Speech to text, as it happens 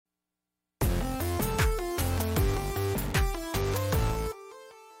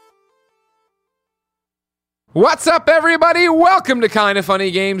What's up, everybody? Welcome to Kinda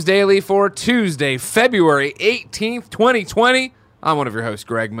Funny Games Daily for Tuesday, February 18th, 2020. I'm one of your hosts,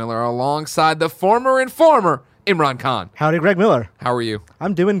 Greg Miller, alongside the former informer, Imran Khan. Howdy, Greg Miller. How are you?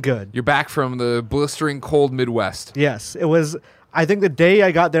 I'm doing good. You're back from the blistering cold Midwest. Yes, it was, I think the day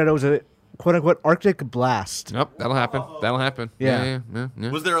I got there, it was a quote-unquote Arctic blast. Nope, that'll happen. That'll happen. Yeah.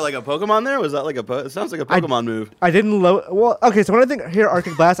 Was there like a Pokemon there? Was that like it sounds like a Pokemon move. I didn't load, well, okay, so when I think here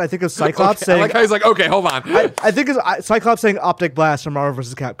Arctic blast, I think of Cyclops Okay, I saying, like how he's like, okay, hold on. I think it's Cyclops saying Optic Blast from Marvel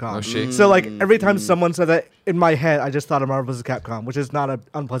vs. Capcom. Oh, shit. So like every time someone said that in my head, I just thought of Marvel vs. Capcom, which is not an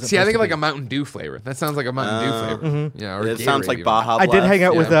unpleasant See, I place think to of like be. a Mountain Dew flavor. That sounds like a Mountain Dew flavor. Yeah, or It Gatorade sounds like even. Baja I Blast. did hang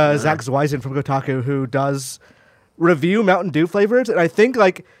out with Yeah. Zach Zweisen from Kotaku, who does review Mountain Dew flavors, and I think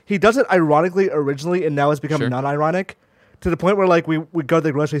like he does it ironically originally, and now it's become Sure. non-ironic to the point where like we go to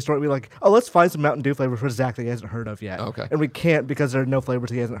the grocery store and we're like, oh, let's find some Mountain Dew flavors for Zach that he hasn't heard of yet. Okay. And we can't because there are no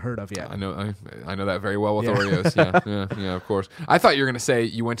flavors he hasn't heard of yet. I know that very well with Yeah. Oreos. Yeah, of course. I thought you were gonna say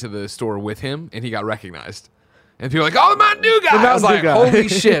you went to the store with him and he got recognized. And people were like, oh, the Mountain Dew guy. I was Mountain like, Dew guy. holy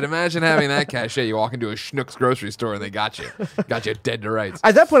shit, imagine having that cachet. You walk into a Schnucks grocery store and they got you dead to rights.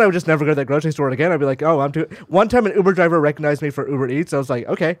 At that point, I would just never go to that grocery store again. I'd be like, oh, I'm too. One time, an Uber driver recognized me for Uber Eats. I was like,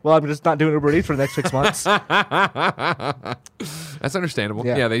 okay, well, I'm just not doing Uber Eats for the next 6 months. That's understandable.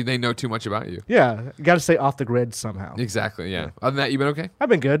 Yeah. Yeah, they know too much about you. Yeah, got to stay off the grid somehow. Exactly, yeah. Other than that, you been okay? I've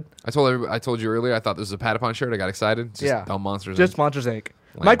been good. I told you earlier, I thought this was a Patapon shirt. I got excited. It's just Yeah. Dumb Monsters. Just Inc. Monsters Inc.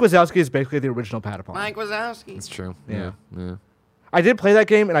 Lame. Mike Wazowski is basically the original Patapon. Wazowski. It's true. Yeah. Yeah. I did play that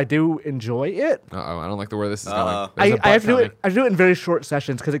game, and I do enjoy it. Uh-oh, I don't like the way this is going. Uh-oh. There's a I have to do butt it. I do it in very short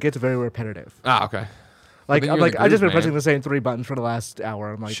sessions because it gets very repetitive. coming. Okay. Like then I'm you're in like the I just been groove, pressing man. the same 3 buttons for the last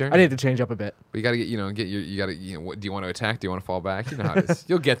hour. I'm like, Sure. I need to change up a bit. But you got to what, do you want to attack? Do you want to fall back? You know how it is.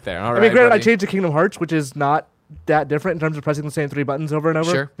 You'll get there. All right. I mean, granted, I buddy. changed to Kingdom Hearts, which is not that different in terms of pressing the same 3 buttons over and over.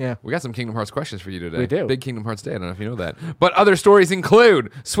 Sure. Yeah. We got some Kingdom Hearts questions for you today. We do. Big Kingdom Hearts Day. I don't know if you know that. But other stories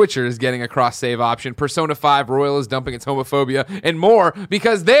include Switcher is getting a cross-save option, Persona 5 Royal is dumping its homophobia, and more,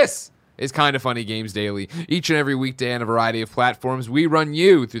 because this is Kinda Funny Games Daily. Each and every weekday on a variety of platforms, we run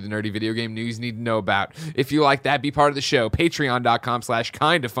you through the nerdy video game news you need to know about. If you like that, be part of the show.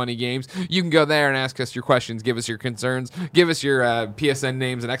 Patreon.com/kindafunnygames. You can go there and ask us your questions, give us your concerns, give us your PSN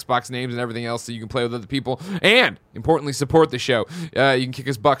names and Xbox names and everything else so you can play with other people. And, importantly, support the show. You can kick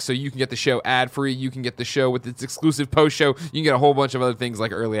us bucks so you can get the show ad-free. You can get the show with its exclusive post-show. You can get a whole bunch of other things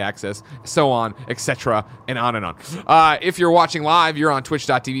like early access, so on, etc., and on and on. If you're watching live, you're on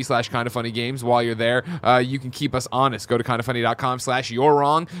twitch.tv/kindafunnygames. While you're there, you can keep us honest. Go to kindafunny.com/you're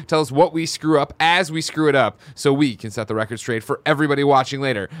wrong. Tell us what we screw up as we screw it up so we can set the record straight for everybody watching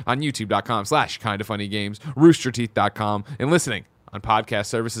later on youtube.com/kindafunnygames, roosterteeth.com, and listening on podcast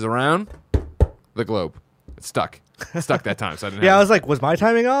services around the globe. It's stuck that time, so I didn't Yeah, I have was like, was my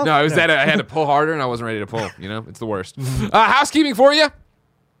timing off? no, it was that I had to pull harder and I wasn't ready to pull. You know, it's the worst. Housekeeping for you.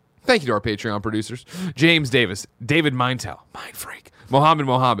 Thank you to our Patreon producers, James Davis, David Mindtell, Mindfreak,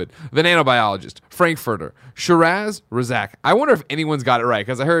 Mohammed, the Nanobiologist, Frankfurter, Shiraz, Razak. I wonder if anyone's got it right,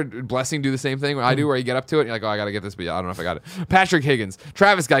 because I heard Blessing do the same thing I do, where you get up to it and you're like, oh, I got to get this, but I don't know if I got it. Patrick Higgins,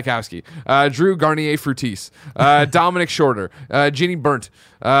 Travis Gaikowski, Drew Garnier Frutis, Dominic Shorter, Ginny Burnt,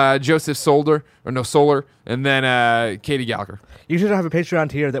 Joseph Solar, and then Katie Gallagher. You should have a Patreon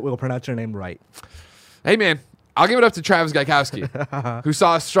tier that will pronounce your name right. Hey, man. I'll give it up to Travis Gaikowski, who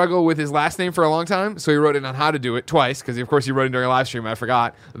saw us struggle with his last name for a long time, so he wrote in on how to do it twice, because of course he wrote it during a live stream, I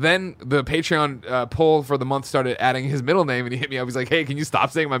forgot. Then the Patreon poll for the month started adding his middle name, and he hit me up. He's like, hey, can you stop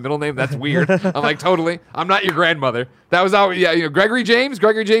saying my middle name? That's weird. I'm like, totally. I'm not your grandmother. That was how, yeah, Gregory James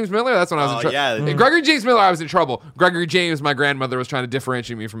Miller, that's when I was in trouble. yeah. Gregory James Miller, I was in trouble. Gregory James, my grandmother, was trying to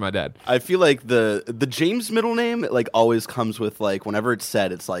differentiate me from my dad. I feel like the James middle name like always comes with like whenever it's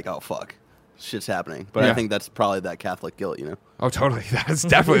said, it's like, oh fuck, shit's happening. But Yeah. I think that's probably that Catholic guilt, you know. Oh, totally. That's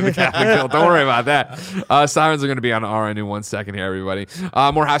definitely the Catholic guilt. Don't worry about that. Sirens are going to be on RN in 1 second here, everybody.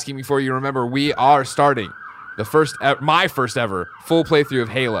 More housekeeping for you. Remember, we are starting my first ever full playthrough of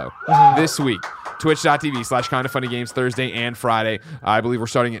Halo this week. Twitch.tv/kindafunnygames Thursday and Friday. I believe we're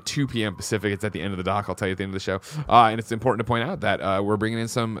starting at 2 p.m. Pacific. It's at the end of the doc. I'll tell you at the end of the show. And it's important to point out that we're bringing in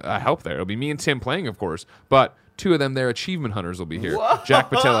some help there. It'll be me and Tim playing, of course, but two of them, their achievement hunters, will be here. Whoa. Jack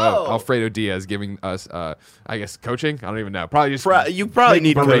Patillo, Alfredo Diaz giving us, I guess, coaching? I don't even know. Probably just... You probably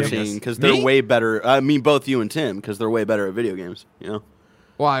need berating coaching us. because they're Me? way better. I mean, both you and Tim, because they're way better at video games, you know.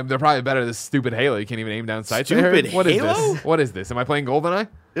 Well, they're probably better at this stupid Halo. You can't even aim down sights. Stupid What is Halo? this? What is this? Am I playing GoldenEye?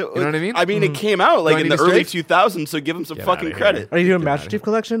 You know what I mean? I mean, it came out Do I like in need the to early strafe? 2000s, so give them some Get fucking outta here. credit. Are you doing Get Master outta Chief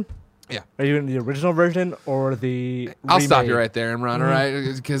Collection? Yeah. Are you in the original version or the I'll stop you remade? right there, Imran, all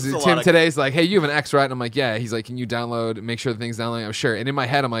right? Because It's a Tim lot of- today's like, hey, you have an X, right? And I'm like, yeah. He's like, can you download, make sure the thing's downloading? I'm sure. And in my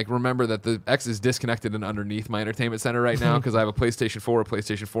head, I'm like, remember that the X is disconnected and underneath my entertainment center right now because I have a PlayStation 4, a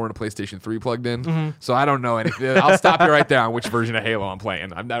PlayStation 4, and a PlayStation 3 plugged in. So I don't know anything. I'll stop you right there on which version of Halo I'm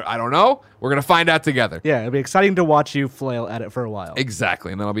playing. I don't know. We're going to find out together. Yeah, it'd be exciting to watch you flail at it for a while.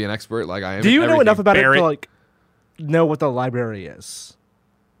 Exactly. And then I'll be an expert like I am. Do you in know enough everything. about it Barrett to like know what the library is,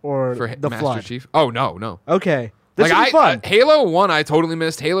 or for the Master flood? Chief? Oh, no. Okay, this Like should be fun. Halo 1, I totally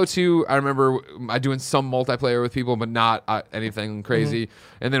missed. Halo 2, I remember I doing some multiplayer with people, but not anything crazy.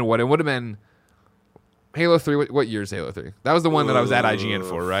 And then what? It would have been Halo 3. What year is Halo 3? That was the one that I was at IGN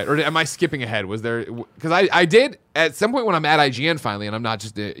for, right? Or am I skipping ahead? Was there? Because I did at some point when I'm at IGN finally, and I'm not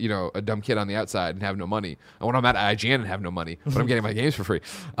just a dumb kid on the outside and have no money. And when I'm at IGN and have no money, but I'm getting my games for free.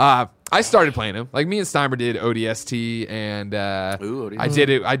 I started playing them. Like me and Steimer did ODST, and Ooh, ODST. I did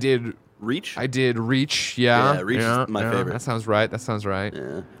it. I did. Reach? I did Reach, yeah. Yeah, Reach is my favorite. That sounds right.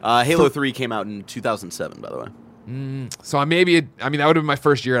 Yeah. Halo 3 came out in 2007, by the way. So that would have been my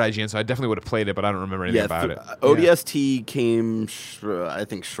first year at IGN, so I definitely would have played it, but I don't remember anything about it. ODST came, I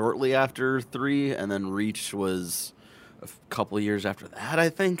think, shortly after 3, and then Reach was a couple of years after that, I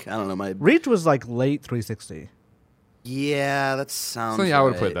think. I don't know. Reach was like late 360. Yeah, that sounds So yeah, I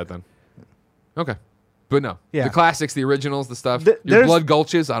would have right. played that then. Okay. But no. Yeah. The classics, the originals, the stuff. Th- Your there's- Blood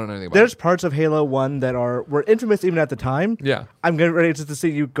Gulches, I don't know anything about There's it. parts of Halo 1 that were infamous even at the time. Yeah. I'm getting ready to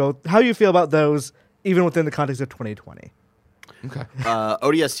see you go how you feel about those, even within the context of 2020. Okay.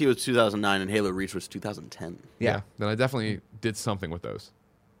 ODST was 2009, and Halo Reach was 2010. Yeah. Then I definitely did something with those.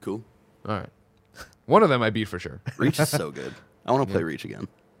 Cool. All right. One of them I beat for sure. Reach is so good. I want to play Reach again.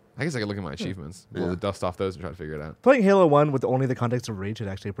 I guess I could look at my achievements, blow Yeah. the dust off those and try to figure it out. Playing Halo 1 with only the context of Reach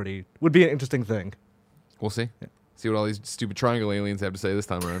would be an interesting thing. We'll see. See what all these stupid triangle aliens have to say this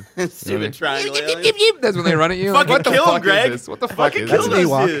time around. Stupid triangle Yip, yip, aliens. yip, yip. That's when they run at you. Like, Fucking what the kill 'em, fuck Greg. is this? What the fuck Fucking is kill this? That's those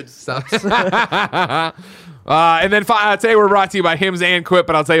Ewok. dudes. Stop. And then today we're brought to you by Hims and Quip,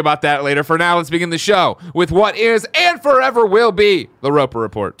 but I'll tell you about that later. For now, let's begin the show with what is and forever will be the Roper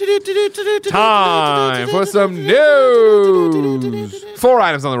Report. Time for some news. 4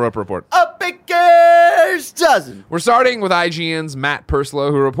 items on the Roper Report. A baker's dozen. We're starting with IGN's Matt Purslow,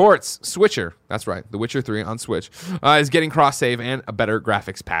 who reports Switcher, that's right, The Witcher 3 on Switch, is getting cross-save and a better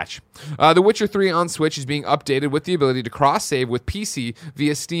graphics patch. The Witcher 3 on Switch is being updated with the ability to cross-save with PC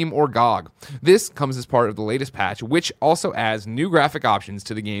via Steam or GOG. This comes as part of the latest patch, which also adds new graphic options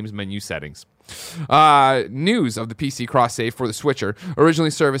to the game's menu settings. News of the PC cross-save for the Switcher originally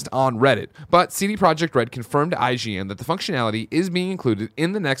surfaced on Reddit, but CD Projekt Red confirmed to IGN that the functionality is being included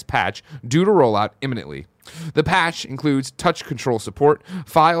in the next patch due to rollout imminently. The patch includes touch control support,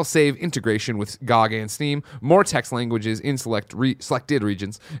 file save integration with GOG and Steam, more text languages in selected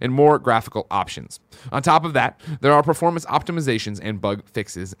regions, and more graphical options. On top of that, there are performance optimizations and bug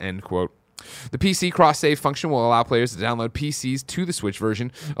fixes, end quote. The PC cross-save function will allow players to download PCs to the Switch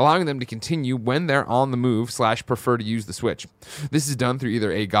version, allowing them to continue when they're on the move / prefer to use the Switch. This is done through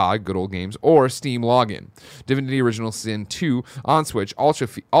either a GOG, Good Old Games, or Steam login. Divinity Original Sin 2 on Switch also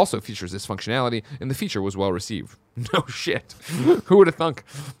features this functionality, and the feature was well received. No shit. Who would have thunk?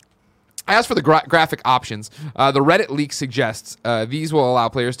 As for the graphic options, the Reddit leak suggests these will allow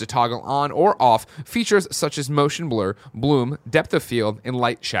players to toggle on or off features such as motion blur, bloom, depth of field, and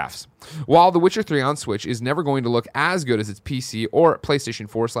light shafts. While The Witcher 3 on Switch is never going to look as good as its PC or PlayStation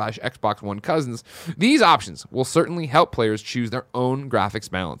 4 / Xbox One cousins, these options will certainly help players choose their own graphics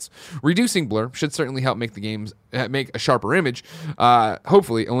balance. Reducing blur should certainly help make the games make a sharper image,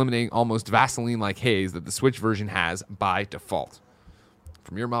 hopefully eliminating almost Vaseline-like haze that the Switch version has by default.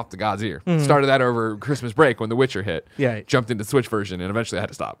 From your mouth to God's ear. Started that over Christmas break when The Witcher hit. Yeah. Jumped into Switch version, and eventually I had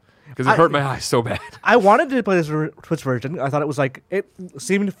to stop because it hurt my eyes so bad. I wanted to play this Switch version. I thought it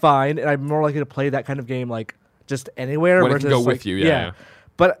seemed fine, and I'm more likely to play that kind of game like just anywhere. When it can versus, go with you, yeah.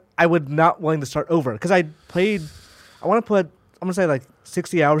 But I would not willing to start over because I want to put, I'm going to say like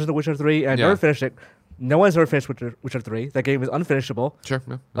 60 hours into Witcher 3, and I Yeah. never finished it. No one's ever finished Witcher 3. That game is unfinishable. Sure.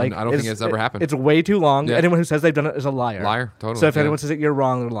 Yeah. Like, I don't think it's ever happened. It's way too long. Yeah. Anyone who says they've done it is a liar. Liar, totally, So if yeah. anyone says that you're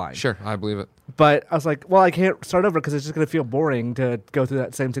wrong, they're lying. Sure, I believe it. But I was like, well, I can't start over because it's just going to feel boring to go through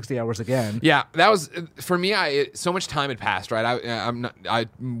that same 60 hours again. Yeah, that was for me. So much time had passed, right? I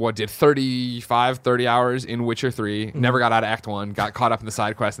did 35, 30 hours in Witcher 3. Never got out of Act 1. Got caught up in the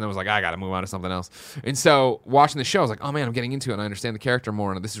side quest, and then was like, I got to move on to something else. And so watching the show, I was like, oh man, I'm getting into it, and I understand the character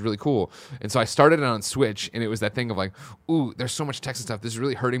more, and this is really cool. And so I started it on Switch, and it was that thing of like, ooh, there's so much text and stuff. This is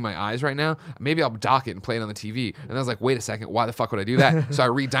really hurting my eyes right now. Maybe I'll dock it and play it on the TV. And I was like, wait a second, why the fuck would I do that? So I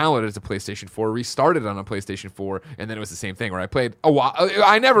re-downloaded it to PlayStation 4, restarted it on a PlayStation 4, and then it was the same thing where I played a while.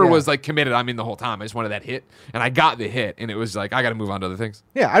 I never was like committed. I'm in the whole time. I just wanted that hit, and I got the hit, and it was like, I got to move on to other things.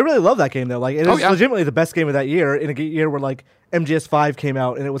 Yeah, I really love that game though. Like, it is legitimately the best game of that year, in a year where like MGS5 came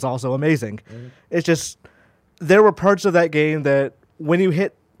out and it was also amazing. It's just, there were parts of that game that when you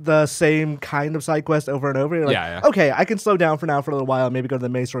hit the same kind of side quest over and over, you're like, okay, I can slow down for now for a little while and maybe go to the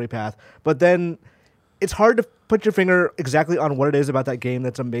main story path. But then it's hard to put your finger exactly on what it is about that game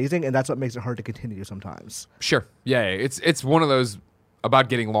that's amazing, and that's what makes it hard to continue sometimes. Sure. Yeah, it's one of those about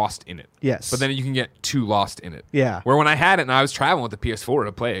getting lost in it. Yes. But then you can get too lost in it. Yeah. Where when I had it and I was traveling with the PS4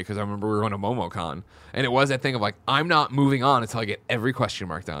 to play it, because I remember we were going to MomoCon, and it was that thing of like, I'm not moving on until I get every question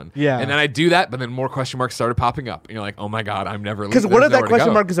mark done. Yeah. And then I do that, but then more question marks started popping up. And you're like, oh my God, I'm never Because what if that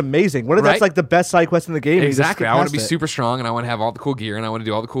question mark is amazing? What if that's like the best side quest in the game? Exactly. I want to be super strong, and I want to have all the cool gear, and I want to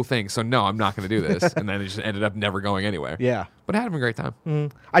do all the cool things. So no, I'm not going to do this. And then it just ended up never going anywhere. Yeah. But I had a great time.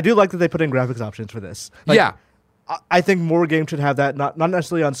 I do like that they put in graphics options for this. Like, yeah. I think more games should have that, not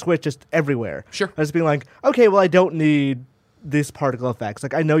necessarily on Switch, just everywhere. Sure. Just being like, okay, well, I don't need this particle effects.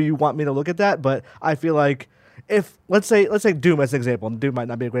 Like, I know you want me to look at that, but I feel like if, let's say Doom as an example, and Doom might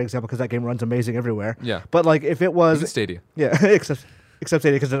not be a great example because that game runs amazing everywhere. Yeah. But like, if it was... Even Stadia. Yeah, except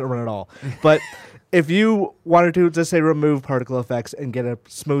Stadia because it doesn't run at all. But if you wanted to, just say, remove particle effects and get a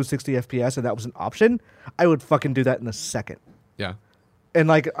smooth 60 FPS and that was an option, I would fucking do that in a second. Yeah. And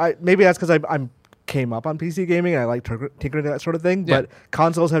like, maybe that's because I'm came up on PC gaming and I like tinkering that sort of thing, but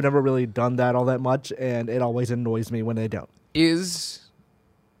consoles have never really done that all that much, and it always annoys me when they don't. Is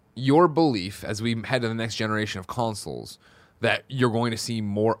your belief as we head to the next generation of consoles that you're going to see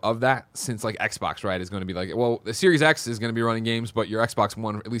more of that, since like Xbox, right, is going to be like, well, the Series X is going to be running games, but your Xbox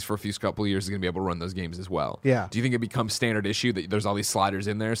One, at least for a few couple of years, is going to be able to run those games as well. Yeah. Do you think it becomes standard issue that there's all these sliders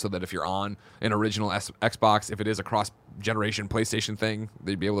in there so that if you're on an original Xbox, if it is a cross-generation PlayStation thing,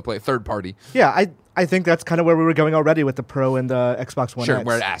 they'd be able to play third party? Yeah, I think that's kind of where we were going already with the Pro and the Xbox One X. X.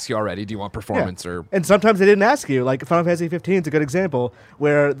 Where it asks you already, do you want performance or... And sometimes they didn't ask you. Like Final Fantasy 15 is a good example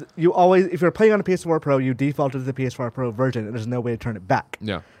where you always, if you're playing on a PS4 Pro, you default to the PS4 Pro version and there's no way to turn it back.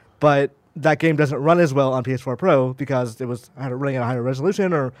 Yeah. But that game doesn't run as well on PS4 Pro because it was running at a higher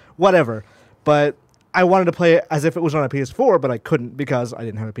resolution or whatever. But I wanted to play it as if it was on a PS4, but I couldn't because I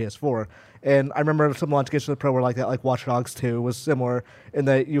didn't have a PS4. And I remember some launch games for the Pro were like that, like Watch Dogs 2 was similar in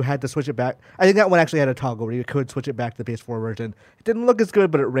that you had to switch it back. I think that one actually had a toggle where you could switch it back to the PS4 version. It didn't look as good,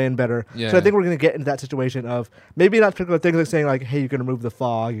 but it ran better. Yeah. So I think we're going to get into that situation of maybe not particular things like saying like, hey, you can remove the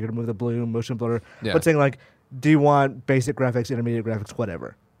fog, you can remove the bloom, motion blur, but saying like, do you want basic graphics, intermediate graphics,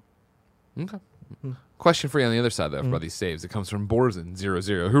 whatever. Okay. Question for you on the other side, though, about these saves. It comes from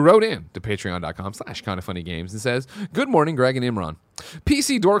Borzen00, who wrote in to patreon.com/kindafunnygames and says, good morning, Greg and Imran.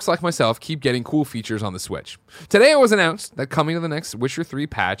 PC dorks like myself keep getting cool features on the Switch. Today it was announced that coming to the next Witcher 3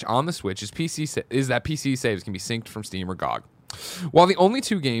 patch on the Switch is that PC saves can be synced from Steam or GOG. While the only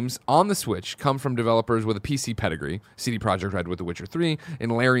two games on the Switch come from developers with a PC pedigree, CD Projekt Red with The Witcher 3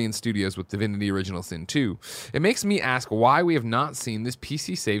 and Larian Studios with Divinity Original Sin 2, it makes me ask why we have not seen this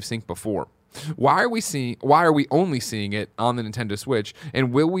PC save sync before. Why are we only seeing it on the Nintendo Switch,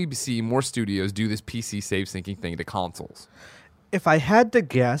 and will we see more studios do this PC save syncing thing to consoles? If I had to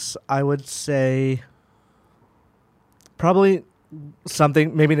guess, I would say probably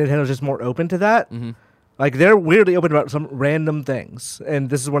something, maybe Nintendo's just more open to that. Mm-hmm. Like, they're weirdly open about some random things. And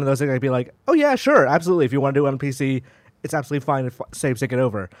this is one of those things I'd be like, oh, yeah, sure, absolutely. If you want to do it on PC, it's absolutely fine to save sync it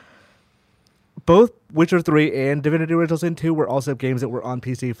over. Both Witcher 3 and Divinity Original Sin 2 were also games that were on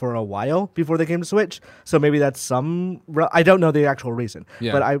PC for a while before they came to Switch. So maybe that's some... I don't know the actual reason.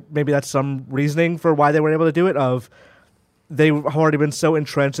 Yeah. But maybe that's some reasoning for why they were able to do it, of they've already been so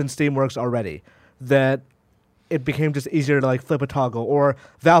entrenched in Steamworks already that it became just easier to like flip a toggle. Or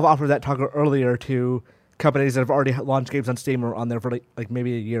Valve offered that toggle earlier to companies that have already launched games on Steam or on there for like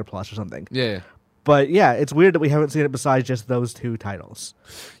maybe a year plus or something. Yeah. But yeah, it's weird that we haven't seen it besides just those two titles.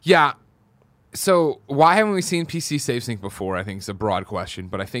 Yeah. So why haven't we seen PC save sync before? I think it's a broad question,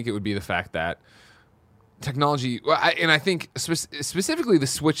 but I think it would be the fact that technology, and I think specifically the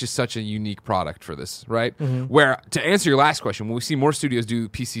Switch is such a unique product for this, right? Mm-hmm. Where, to answer your last question, will we see more studios do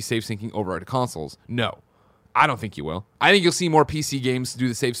PC save syncing over to consoles? No. I don't think you will. I think you'll see more PC games do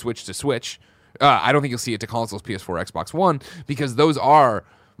the save switch to Switch. I don't think you'll see it to consoles, PS4, Xbox One, because those are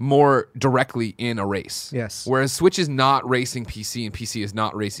more directly in a race. Yes. Whereas Switch is not racing PC and PC is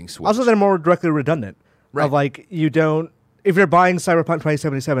not racing Switch. Also, they're more directly redundant. Right. Of like, you don't... If you're buying Cyberpunk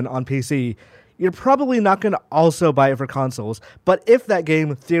 2077 on PC, you're probably not going to also buy it for consoles. But if that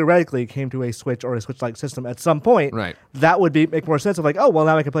game theoretically came to a Switch or a Switch-like system at some point, right, that would make more sense of like, oh, well,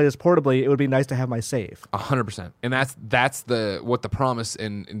 now I can play this portably. It would be nice to have my save. 100%. And that's what the promise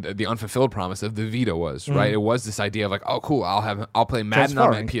and the unfulfilled promise of the Vita was, right? It was this idea of like, oh, cool, I'll play Madden on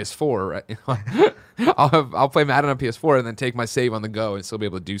my PS4, right? I'll play Madden on PS4 and then take my save on the go and still be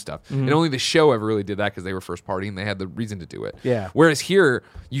able to do stuff. And only the show ever really did that because they were first party and they had the reason to do it. Yeah. Whereas here,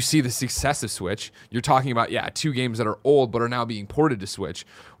 you see the success of Switch. You're talking about, 2 games that are old but are now being ported to Switch.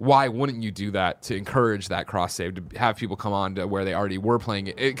 Why wouldn't you do that to encourage that cross save, to have people come on to where they already were playing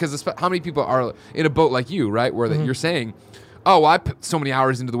it? Because how many people are in a boat like you, right? Where you're saying, oh, well, I put so many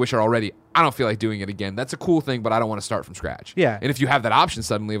hours into The Witcher already. I don't feel like doing it again. That's a cool thing, but I don't want to start from scratch. Yeah. And if you have that option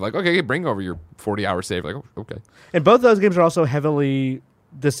suddenly of like, okay, bring over your 40-hour save, like, oh, okay. And both those games are also heavily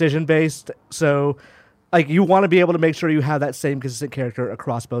decision-based, so like you want to be able to make sure you have that same consistent character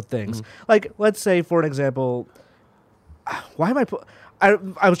across both things. Like, let's say, for an example, why am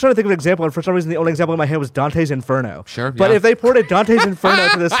I was trying to think of an example, and for some reason the only example in my head was Dante's Inferno. Sure, but if they ported Dante's Inferno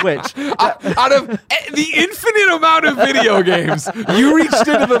to the Switch... out of the infinite amount of video games, you reached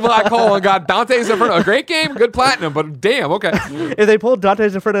into the black hole and got Dante's Inferno. A great game, good platinum, but damn, okay. If they pulled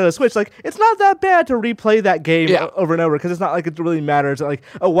Dante's Inferno to the Switch, like, it's not that bad to replay that game over and over, because it's not like it really matters. Like,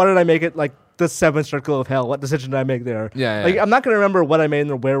 oh, why did I make it, like, the 7th Circle of Hell? What decision did I make there? Like, I'm not going to remember what I made in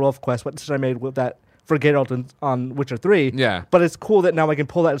the Werewolf Quest, what decision I made with that for Geralt on Witcher 3. Yeah. But it's cool that now I can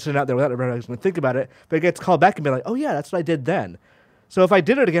pull that decision out there without ever having to think about it. But it gets called back and be like, oh, yeah, that's what I did then. So if I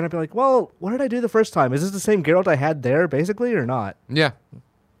did it again, I'd be like, well, what did I do the first time? Is this the same Geralt I had there, basically, or not? Yeah.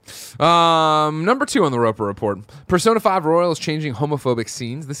 Number 2 on the Roper Report. Persona 5 Royal is changing homophobic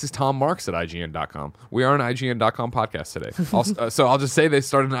scenes. This is Tom Marks at IGN.com. We are an IGN.com podcast today. So I'll just say they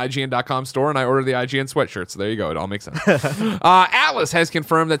started an IGN.com store and I ordered the IGN sweatshirt. So there you go. It all makes sense. Atlas has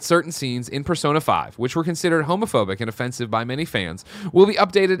confirmed that certain scenes in Persona 5, which were considered homophobic and offensive by many fans, will be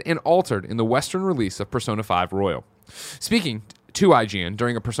updated and altered in the Western release of Persona 5 Royal. Speaking to IGN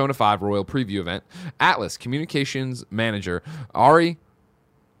during a Persona 5 Royal preview event, Atlas communications manager Ari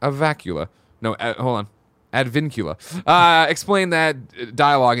Advincula explained that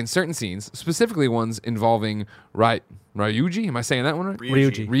dialogue in certain scenes, specifically ones involving Ryuji, am I saying that one right?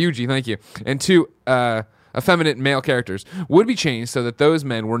 Ryuji, thank you, and 2 effeminate male characters, would be changed so that those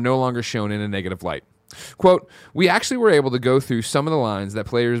men were no longer shown in a negative light. Quote, we actually were able to go through some of the lines that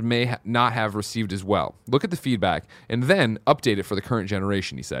players may not have received as well, look at the feedback, and then update it for the current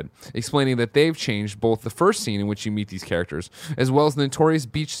generation, he said, explaining that they've changed both the first scene in which you meet these characters, as well as the notorious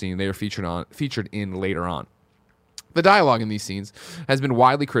beach scene they are featured in later on. The dialogue in these scenes has been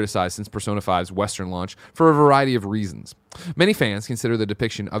widely criticized since Persona 5's Western launch for a variety of reasons. Many fans consider the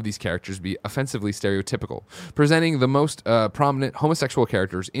depiction of these characters to be offensively stereotypical, presenting the most prominent homosexual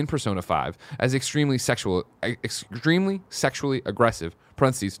characters in Persona 5 as extremely sexually aggressive,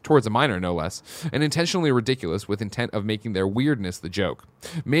 parentheses, towards a minor no less, and intentionally ridiculous with intent of making their weirdness the joke,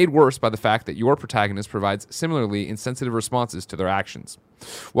 made worse by the fact that your protagonist provides similarly insensitive responses to their actions.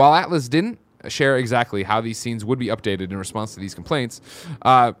 While Atlas didn't share exactly how these scenes would be updated in response to these complaints,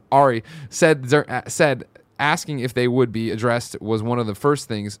 Ari said asking if they would be addressed was one of the first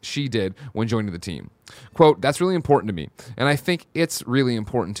things she did when joining the team. Quote, that's really important to me, and I think it's really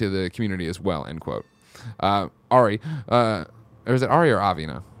important to the community as well, end quote. Ari, or is it Ari or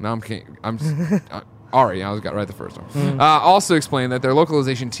Avina? Now I'm Ari, I got right the first one. Also explained that their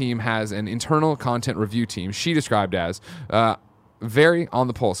localization team has an internal content review team she described as very on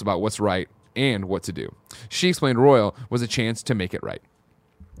the pulse about what's right and what to do. She explained Royal was a chance to make it right.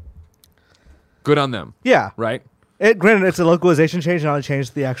 Good on them. Yeah. Right? Granted, it's a localization change, not a change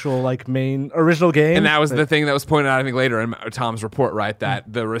to the actual main original game. And that was the thing that was pointed out, I think, later in Tom's report, right?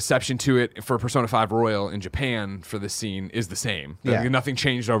 That the reception to it for Persona 5 Royal in Japan for this scene is the same. Yeah. Nothing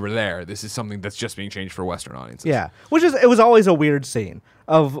changed over there. This is something that's just being changed for Western audiences. Yeah. It was always a weird scene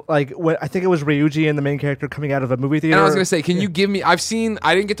of when I think it was Ryuji and the main character coming out of a movie theater. And I was going to say, can you give me, I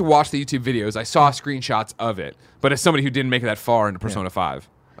didn't get to watch the YouTube videos. I saw screenshots of it. But as somebody who didn't make it that far into Persona 5,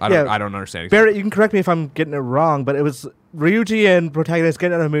 I don't understand. Barrett, you can correct me if I'm getting it wrong, but it was Ryuji and protagonist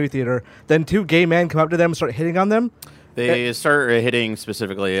getting out of a movie theater. Then 2 gay men come up to them and start hitting on them. They start hitting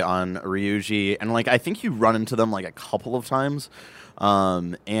specifically on Ryuji, and I think you run into them a couple of times.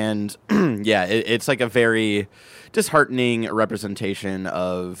 And yeah, it's a very disheartening representation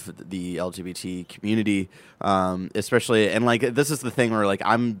of the LGBT community, especially. And this is the thing where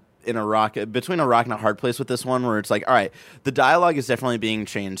I'm in between a rock and a hard place with this one, where it's all right, the dialogue is definitely being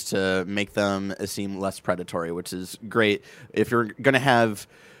changed to make them seem less predatory, which is great. If you're going to have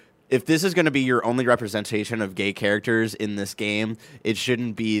if this is going to be your only representation of gay characters in this game, it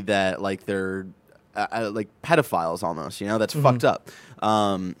shouldn't be that like they're like pedophiles almost, that's fucked up.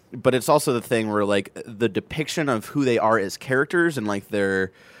 But it's also the thing where like the depiction of who they are as characters and like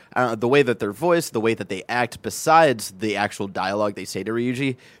their the way that they're voiced, the way that they act, besides the actual dialogue they say to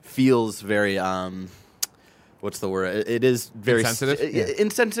Ryuji, feels very what's the word? It is very insensitive.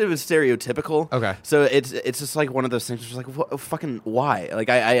 Insensitive is stereotypical. Okay, so it's just like one of those things. Just like fucking why? Like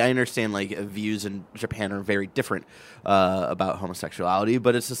I understand like views in Japan are very different about homosexuality,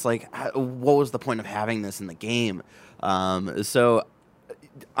 but it's just like what was the point of having this in the game? So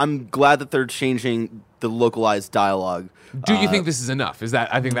I'm glad that they're changing the localized dialogue. Do you think this is enough?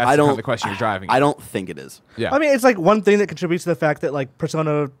 I think that's kind of the question you're driving at. I don't think it is. Yeah. I mean, it's like one thing that contributes to the fact that like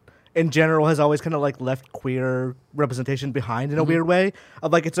Persona in general has always kind of like left queer representation behind in a weird way.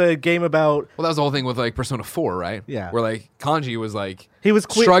 Of like it's a game about. Well, that was the whole thing with like Persona 4, right? Yeah. Where like Kanji was like he was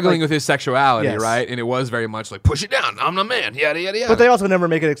struggling like, with his sexuality, yes. right? And it was very much like push it down. I'm the man. Yada yada yada. But they also never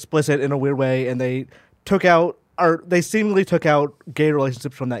make it explicit in a weird way, and they seemingly took out gay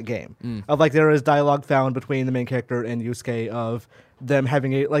relationships from that game. Of like there is dialogue found between the main character and Yusuke of them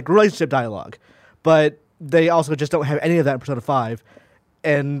having a like relationship dialogue, but they also just don't have any of that in Persona 5,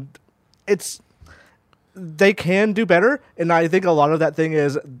 and they can do better. And I think a lot of that thing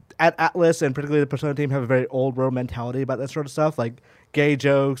is at Atlus and particularly the Persona team have a very old world mentality about that sort of stuff, like gay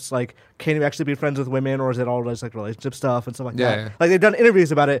jokes, like can you actually be friends with women, or is it all just like relationship stuff and stuff like that? Yeah. Like they've done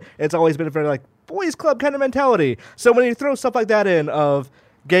interviews about it. It's always been a very like boys club kind of mentality. So when you throw stuff like that in of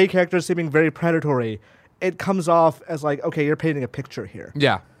gay characters seeming very predatory, it comes off as like, okay, you're painting a picture here.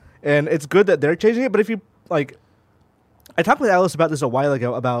 Yeah. And it's good that they're changing it. But if you like, I talked with Alice about this a while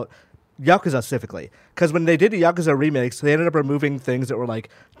ago about Yakuza specifically, because when they did the Yakuza remakes, they ended up removing things that were like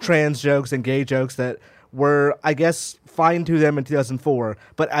trans jokes and gay jokes that were, I guess, fine to them in 2004.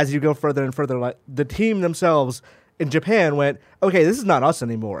 But as you go further and further, like the team themselves in Japan went, okay, this is not us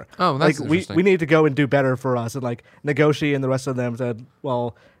anymore. Oh, that's like interesting. we need to go and do better for us. And like Nagoshi and the rest of them said,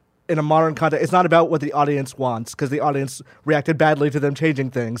 well, in a modern context, it's not about what the audience wants, because the audience reacted badly to them changing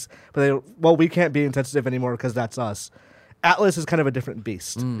things. But we can't be insensitive anymore because that's us. Atlus is kind of a different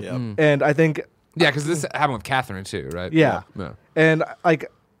beast. And I think... Yeah, because this happened with Catherine too, right? Yeah. Yeah. And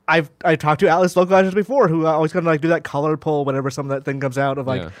like I talked to Atlus localizers before who always kind of like do that color pull whenever some of that thing comes out of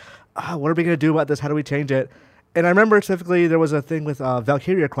like, what are we going to do about this? How do we change it? And I remember specifically there was a thing with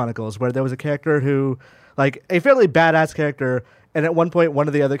Valkyria Chronicles where there was a character who, like a fairly badass character, and at one point one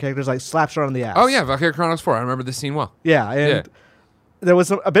of the other characters like slaps her on the ass. Oh yeah, Valkyria Chronicles 4. I remember this scene well. Yeah, and there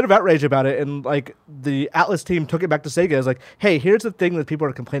was a bit of outrage about it, and like the Atlus team took it back to Sega as like, hey, here's the thing that people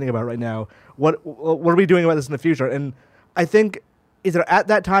are complaining about right now. What are we doing about this in the future? And I think either at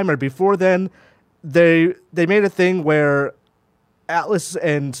that time or before then, they made a thing where Atlus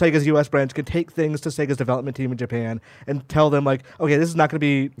and Sega's US branch could take things to Sega's development team in Japan and tell them like, okay, this is not going to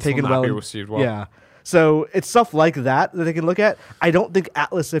be taken well. Be received well. Yeah. So it's stuff like that they can look at. I don't think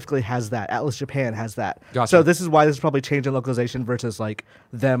Atlus specifically has that. Atlus Japan has that. Gotcha. So this is why this is probably change in localization versus like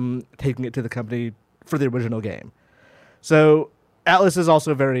them taking it to the company for the original game. So Atlus is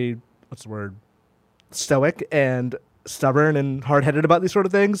also very, stoic and stubborn and hard-headed about these sort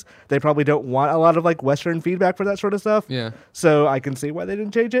of things. They probably don't want a lot of like Western feedback for that sort of stuff. Yeah. So I can see why they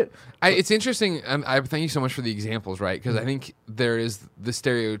didn't change it. It's interesting. I thank you so much for the examples, right? Because I think there is the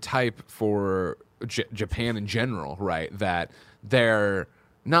stereotype for Japan in general, right? That they're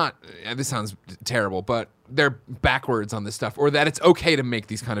not, this sounds terrible, but they're backwards on this stuff, or that it's okay to make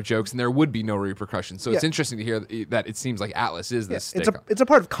these kind of jokes and there would be no repercussions. So it's interesting to hear that it seems like Atlus is this stick. It's a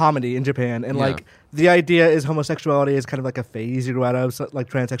part of comedy in Japan, and like the idea is homosexuality is kind of like a phase you grow out of, so like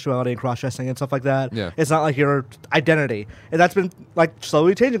transsexuality and cross-dressing and stuff like that. Yeah. It's not like your identity, and that's been like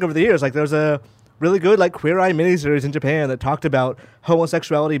slowly changing over the years. Like there's a really good like Queer Eye miniseries in Japan that talked about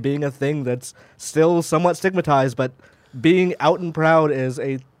homosexuality being a thing that's still somewhat stigmatized, but being out and proud is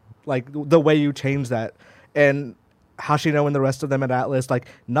a like the way you change that. And Hashino and the rest of them at Atlus, like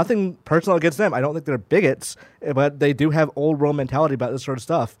nothing personal against them. I don't think they're bigots, but they do have old world mentality about this sort of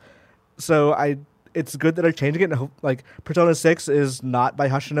stuff. So it's good that they're changing it. And like Persona 6 is not by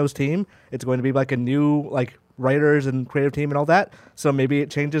Hashino's team. It's going to be like a new like writers and creative team and all that. So maybe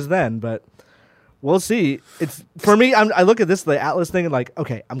it changes then, but we'll see. It's for me. I look at this the Atlus thing and like,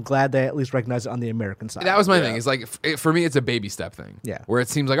 okay, I'm glad they at least recognize it on the American side. That was my thing. It's like for me, it's a baby step thing. Yeah. Where it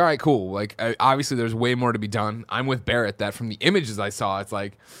seems like, all right, cool. Like obviously, there's way more to be done. I'm with Barrett that from the images I saw, it's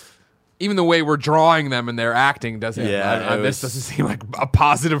like even the way we're drawing them and their acting doesn't. This doesn't seem like a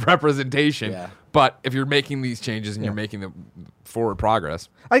positive representation. Yeah. But if you're making these changes and you're making the forward progress,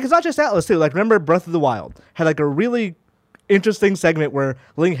 like it's not just Atlus too. Like remember Breath of the Wild had like a really interesting segment where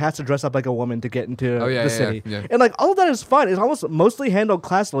Link has to dress up like a woman to get into the city. And like all of that is fun. It's almost mostly handled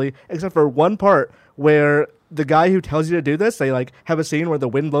classically, except for one part where the guy who tells you to do this, they like have a scene where the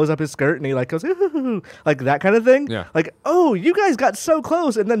wind blows up his skirt and he like goes like that kind of thing. Yeah. Like, oh, you guys got so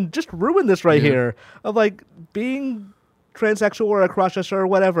close and then just ruined this right here of like being transsexual or a cross-dresser or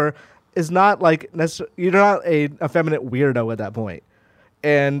whatever is not like you're not a effeminate weirdo at that point.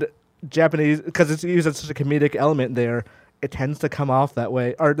 And Japanese, because it's used as such a comedic element there, it tends to come off that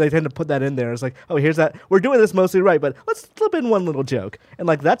way, or they tend to put that in there. It's like, oh, here's that. We're doing this mostly right, but let's slip in one little joke. And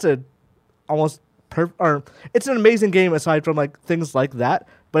like that's a almost it's an amazing game aside from like things like that,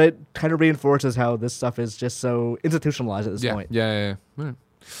 but it kind of reinforces how this stuff is just so institutionalized at this point. Yeah.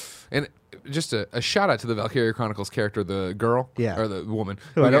 And just a shout out to the Valkyria Chronicles character, the girl, or the woman.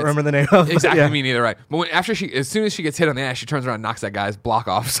 Who I don't remember the name of. Exactly, me neither, right. But as soon as she gets hit on the ass, she turns around and knocks that guy's block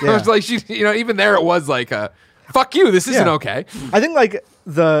off. So it's like, even there it was like, fuck you, this isn't okay. I think like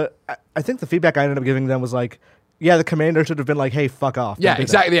the feedback I ended up giving them was like, yeah, the commander should have been like, hey, fuck off. Yeah,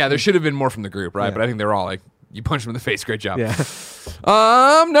 exactly. Yeah, there should have been more from the group, right? But I think they're all like, you punched him in the face, great job. Yeah.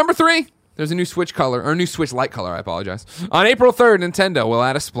 Number 3. There's a new Switch color, or a new Switch Lite color, I apologize. On April 3rd, Nintendo will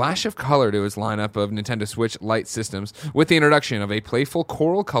add a splash of color to its lineup of Nintendo Switch Lite systems with the introduction of a playful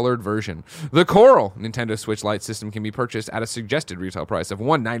coral-colored version. The Coral Nintendo Switch Lite system can be purchased at a suggested retail price of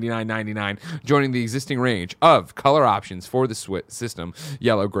 $199.99, joining the existing range of color options for the Switch system,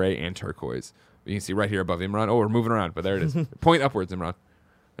 yellow, gray, and turquoise. You can see right here above Imran. Oh, we're moving around, but there it is. Point upwards, Imran.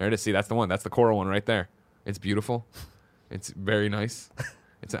 There it is. See, that's the one. That's the coral one right there. It's beautiful. It's very nice.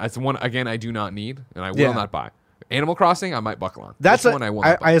 It's one, again, I do not need, and I will not buy. Animal Crossing, I might buckle on. That's one I will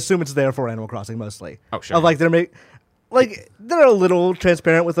not buy. I assume it's there for Animal Crossing mostly. Oh, sure. Of like they're a little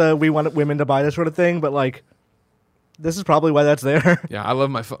transparent with we want women to buy this sort of thing, but like this is probably why that's there. Yeah, I love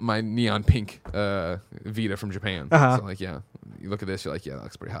my neon pink Vita from Japan. So like, you look at this, you're like, yeah, that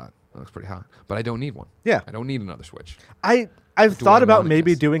looks pretty hot. That looks pretty hot. But I don't need one. Yeah. I don't need another Switch. I've thought about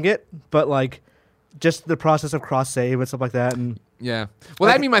maybe doing it, but like just the process of cross save and stuff like that, and well,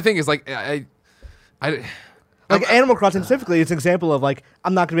 that'd be my thing. Is like Animal Crossing specifically, it's an example of like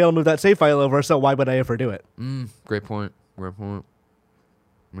I'm not gonna be able to move that save file over, so why would I ever do it? Great point.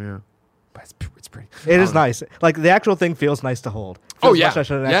 Yeah, but it's pretty. It is nice. Like the actual thing feels nice to hold.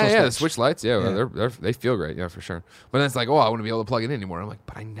 The Switch Lites, they feel great, for sure. But then it's like, I wouldn't be able to plug it in anymore. I'm like,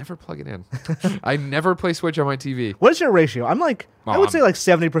 but I never plug it in. I never play Switch on my TV. What is your ratio? I'm like, I would say like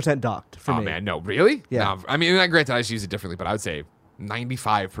 70% docked for me. Oh man, no, really? Yeah. No, I mean, granted, I just use it differently, but I would say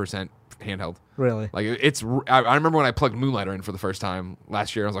 95% handheld. Really? Like I remember when I plugged Moonlighter in for the first time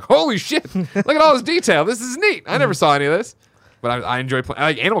last year. I was like, holy shit! Look at all this detail. This is neat. I never saw any of this. But I enjoy playing.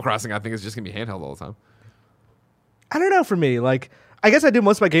 Like Animal Crossing, I think is just gonna be handheld all the time. I don't know. For me, like, I guess I do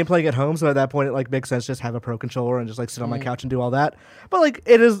most of my game playing at home, so at that point it like makes sense just have a Pro controller and just like sit on my couch and do all that. But like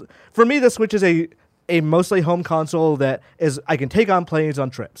it is for me, the Switch is a mostly home console that is I can take on planes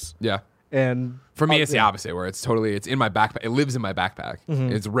on trips. Yeah. And for me, it's the opposite, where it's in my backpack. It lives in my backpack.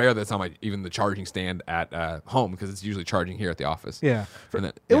 It's rare that it's on even the charging stand at home because it's usually charging here at the office. Yeah.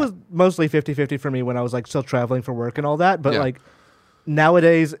 It was mostly 50-50 for me when I was like still traveling for work and all that. But like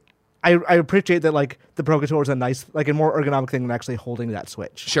nowadays, I appreciate that like the Pro Controller is a nice, like a more ergonomic thing than actually holding that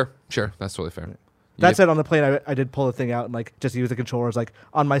Switch. Sure. That's totally fair. That said, on the plane, I did pull the thing out and like just use the controllers like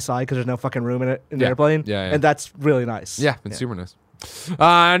on my side because there's no fucking room in it in the airplane. Yeah. And that's really nice. Yeah, it's super nice.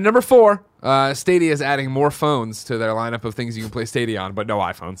 Number 4, Stadia is adding more phones to their lineup of things you can play Stadia on, but no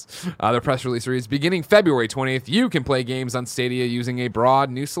iPhones. Their press release reads, beginning February 20th, you can play games on Stadia using a broad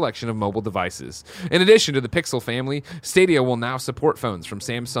new selection of mobile devices. In addition to the Pixel family, Stadia will now support phones from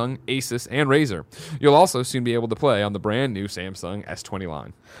Samsung, Asus, and Razer. You'll also soon be able to play on the brand new Samsung S20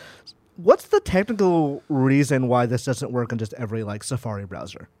 line. What's the technical reason why this doesn't work on just every like Safari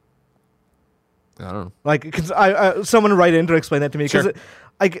browser? I don't know. Like, someone write in to explain that to me because,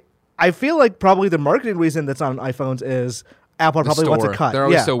 I feel like probably the marketing reason that's on iPhones is Apple probably wants a cut. They're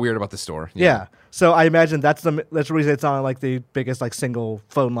always so weird about the store. Yeah. So I imagine that's the reason it's on like the biggest like single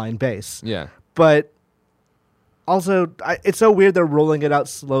phone line base. Yeah. But also, it's so weird they're rolling it out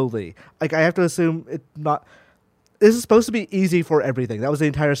slowly. Like I have to assume it's not. This is supposed to be easy for everything. That was the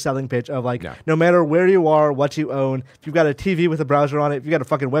entire selling pitch of like, no matter where you are, what you own, if you've got a TV with a browser on it, if you've got a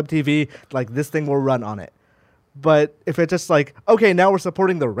fucking web TV, like this thing will run on it. But if it's just like, okay, now we're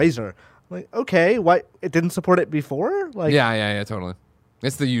supporting the Razer, like, okay, why it didn't support it before? Like, yeah, totally.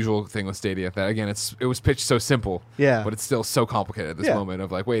 It's the usual thing with Stadia. That again, it was pitched so simple, but it's still so complicated at this moment.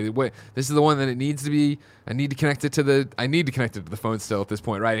 Of like, wait, this is the one that it needs to be. I need to connect it to the phone still at this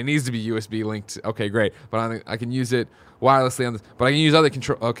point, right? It needs to be USB linked. Okay, great, but I can use it wirelessly on this. But I can use other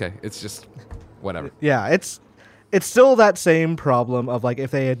control. Okay, it's just whatever. Yeah, it's still that same problem of like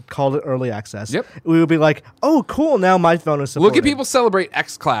if they had called it early access, Yep. we would be like, oh, cool, now my phone is supported. Look at people celebrate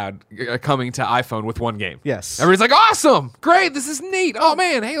xCloud coming to iPhone with one game. Yes. Everybody's like, awesome, great, this is neat. Oh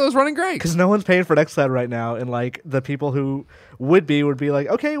man, Halo's running great. Because no one's paying for an xCloud right now, and like the people who would be like,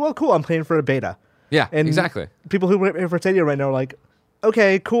 okay, well, cool, I'm paying for a beta. Yeah, And exactly. people who pay for Stadia right now are like,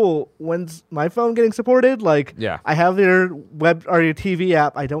 okay, cool, when's my phone getting supported? Like, Yeah. I have your web or your TV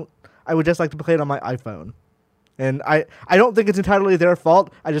app. I would just like to play it on my iPhone. And I don't think it's entirely their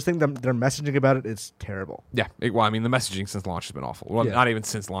fault. I just think their messaging about it is terrible. Yeah, well, I mean, the messaging since launch has been awful. Well, Yeah. not even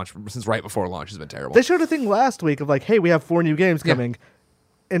since launch, since right before launch has been terrible. They showed a thing last week of like, hey, we have 4 new games Yeah. coming.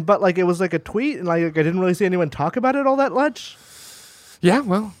 But like it was like a tweet, and like I didn't really see anyone talk about it all that much. Yeah,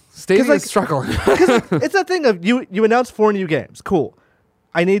 well, Stadia like- is struggling. It's that thing of you announced 4 new games. Cool.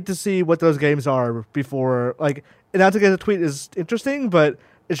 I need to see what those games are before, like, announcing as a tweet is interesting, but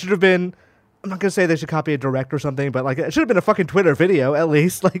it should have been, I'm not going to say they should copy a direct or something, but like it should have been a fucking Twitter video at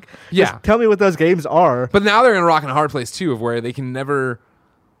least. Like, Yeah. just tell me what those games are. But now they're in a rock and a hard place too, of where they can never,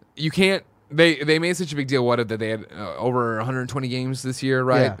 you can't. They made such a big deal. What that they had over 120 games this year,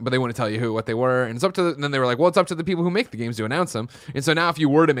 right? Yeah. But they wouldn't tell you what they were, and it's up to. And then they were like, "Well, it's up to the people who make the games to announce them." And so now, if you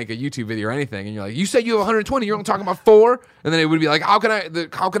were to make a YouTube video or anything, and you're like, "You said you have 120, you're only talking about 4," and then it would be like, "How can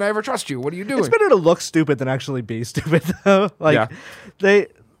I ever trust you? What are you doing?" It's better to look stupid than actually be stupid, though. Like, Yeah.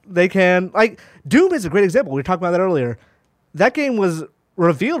 they can, like, Doom is a great example. We were talking about that earlier. That game was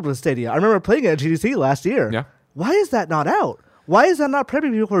revealed with Stadia. I remember playing it at GDC last year. Yeah. Why is that not out? Why is that not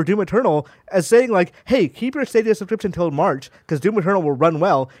prepping people for Doom Eternal as saying, like, hey, keep your Stadia subscription until March because Doom Eternal will run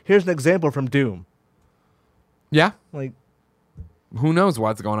well. Here's an example from Doom. Yeah. Like, Who knows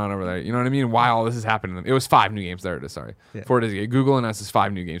what's going on over there? You know what I mean? Why all this is happening? It was 5 new games. There it is. Sorry, Yeah. 4 days ago. Google announces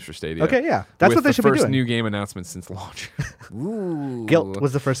 5 new games for Stadia. okay, yeah. That's with what they the should be first doing. new game announcement since launch. Ooh. Guilt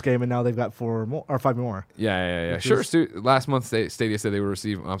was the first game, and now they've got 4 more, or 5 more. Yeah. Which Sure. is- Last month, Stadia said they would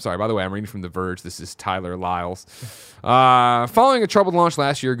receive. I'm sorry. By the way, I'm reading from The Verge. This is Tyler Lyles. Following a troubled launch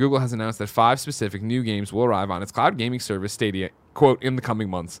last year, Google has announced that 5 specific new games will arrive on its cloud gaming service, Stadia, quote, in the coming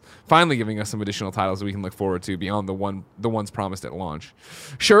months, finally giving us some additional titles that we can look forward to beyond the ones promised at launch.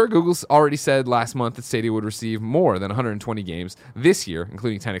 Sure, Google's already said last month that Stadia would receive more than 120 games this year,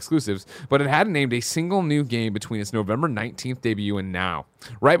 including 10 exclusives, but it hadn't named a single new game between its November 19th debut and now,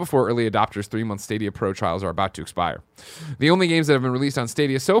 right before early adopters' 3-month Stadia Pro trials are about to expire. The only games that have been released on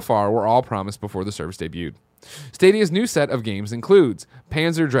Stadia so far were all promised before the service debuted. Stadia's new set of games includes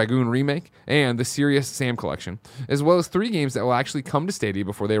Panzer Dragoon Remake and the Serious Sam Collection, as well as 3 games that will actually come to Stadia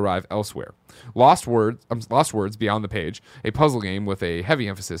before they arrive elsewhere. Lost Words Beyond the Page, a puzzle game with a heavy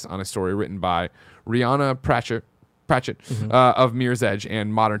emphasis on a story written by Rihanna Pratchett of Mirror's Edge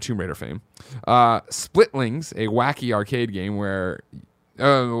and modern Tomb Raider fame. Splitlings, a wacky arcade game where a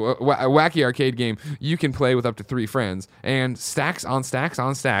wacky arcade game you can play with up to 3 friends, and Stacks on Stacks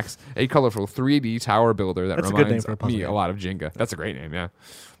on Stacks, a colorful 3D tower builder that That's a good name reminds for a puzzle me a game. lot of Jenga. That's a great name, yeah.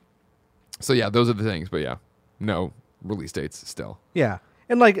 So yeah, those are the things, but yeah, no release dates still. Yeah.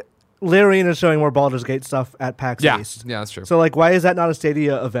 And, like, Larian is showing more Baldur's Gate stuff at PAX East. Yeah, that's true. So, like, why is that not a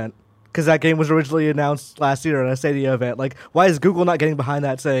Stadia event? Because that game was originally announced last year at a Stadia event. Like, why is Google not getting behind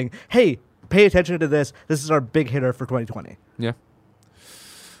that saying, hey, pay attention to this. This is our big hitter for 2020. Yeah.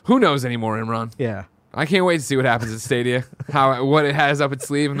 Who knows anymore, Imran? Yeah. I can't wait to see what happens at Stadia, what it has up its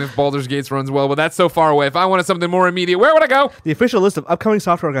sleeve, and if Baldur's Gate runs well. But that's so far away. If I wanted something more immediate, where would I go? The official list of upcoming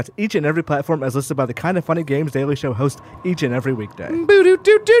software guides each and every platform as listed by the Kinda Funny Games Daily Show host each and every weekday.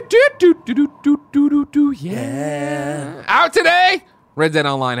 Yeah. Out today. Red Dead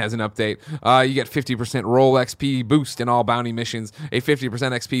Online has an update. You get 50% roll XP boost in all bounty missions, a 50%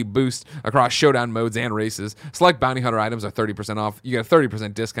 XP boost across showdown modes and races. Select bounty hunter items are 30% off. You get a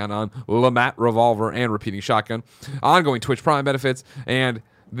 30% discount on Lamat revolver and repeating shotgun. Ongoing Twitch Prime benefits, and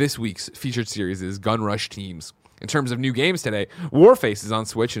this week's featured series is Gun Rush Teams. In terms of new games today, Warface is on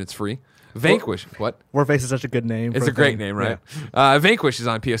Switch and it's free. Vanquish, what? Warface is such a good name. It's for a great thing. name, right? Vanquish is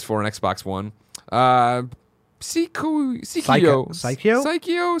on PS4 and Xbox One. Psycho,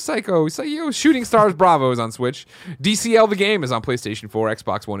 Shooting Stars Bravo is on Switch. DCL the Game is on PlayStation 4,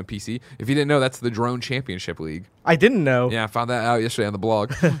 Xbox One, and PC. If you didn't know, that's the Drone Championship League. I didn't know. Yeah, I found that out yesterday on the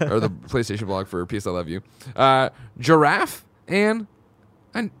blog, or the PlayStation blog for PS I Love You. Giraffe and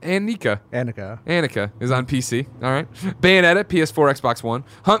Annika is on PC. All right. Bayonetta, PS4, Xbox One.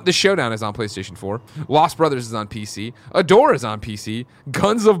 Hunt the Showdown is on PlayStation 4. Lost Brothers is on PC. Adore is on PC.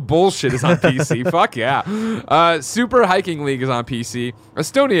 Guns of Bullshit is on PC. Fuck yeah. Super Hiking League is on PC.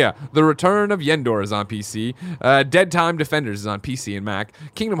 Estonia, The Return of Yendor is on PC. Dead Time Defenders is on PC and Mac.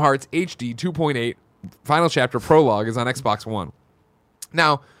 Kingdom Hearts HD 2.8 Final Chapter Prologue is on Xbox One.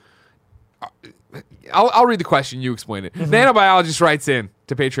 Now, I'll read the question. You explain it. Nanobiologist writes in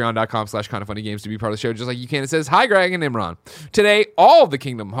to patreon.com/kindoffunnygames to be part of the show, just like you can. It says, "Hi, Greg and Imran. Today, all of the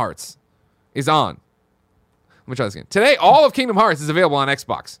Kingdom Hearts is on." Let me try this again. Today, all of Kingdom Hearts is available on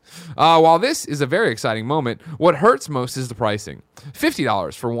Xbox. While this is a very exciting moment, what hurts most is the pricing.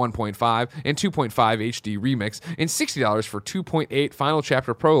 $50 for 1.5 and 2.5 HD Remix, and $60 for 2.8 Final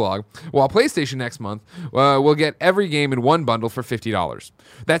Chapter Prologue, while PlayStation next month will get every game in one bundle for $50.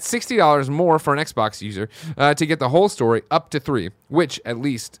 That's $60 more for an Xbox user to get the whole story up to 3, which at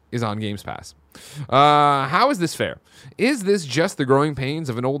least is on Games Pass. How is this fair? Is this just the growing pains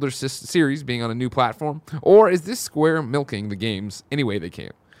of an older series being on a new platform, or is this Square milking the games any way they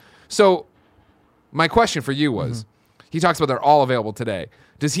can? So, my question for you was, he talks about they're all available today.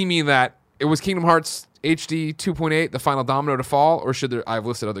 Does he mean that it was Kingdom Hearts HD 2.8, the final domino to fall, or should there? I've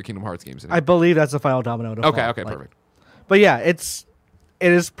listed other Kingdom Hearts games in here. I believe that's the final domino to fall. Okay, perfect. But yeah, it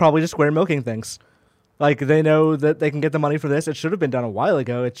is probably just Square milking things. Like, they know that they can get the money for this. It should have been done a while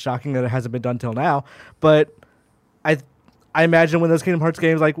ago. It's shocking that it hasn't been done till now. But I imagine when those Kingdom Hearts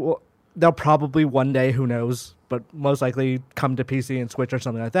games, like, well, they'll probably one day, who knows, but most likely come to PC and Switch or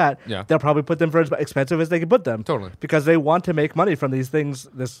something like that. Yeah. They'll probably put them for as expensive as they can put them. Totally. Because they want to make money from these things,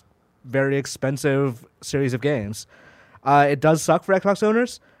 this very expensive series of games. It does suck for Xbox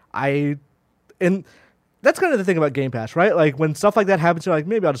owners. And that's kind of the thing about Game Pass, right? Like, when stuff like that happens, you're like,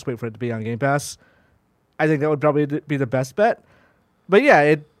 maybe I'll just wait for it to be on Game Pass. I think that would probably be the best bet. But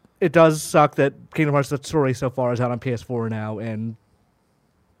yeah, it does suck that Kingdom Hearts, the story so far, is out on PS4 now, and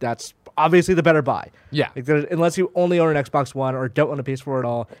that's obviously the better buy. Yeah. Like, unless you only own an Xbox One or don't own a PS4 at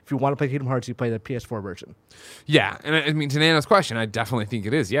all, if you want to play Kingdom Hearts, you play the PS4 version. Yeah, and I mean, to Nano's question, I definitely think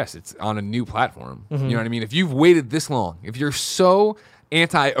it is. Yes, it's on a new platform. You know what I mean? If you've waited this long, if you're so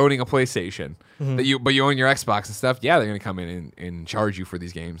anti-owning a PlayStation, but you own your Xbox and stuff, yeah, they're going to come in and charge you for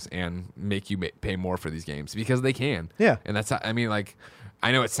these games and make you pay more for these games because they can. Yeah. And that's, I mean, like,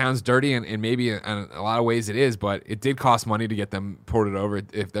 I know it sounds dirty, and maybe in a lot of ways it is, but it did cost money to get them ported over.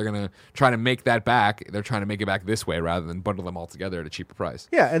 If they're going to try to make that back, they're trying to make it back this way rather than bundle them all together at a cheaper price.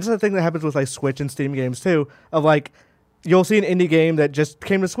 Yeah, and it's the thing that happens with, like, Switch and Steam games, too, of, like, you'll see an indie game that just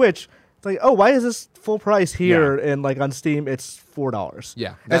came to Switch. It's like, oh, why is this full price here? Yeah. And, like, on Steam, it's $4.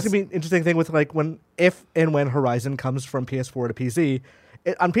 Yeah. That's going to be an interesting thing with, like, if and when Horizon comes from PS4 to PC.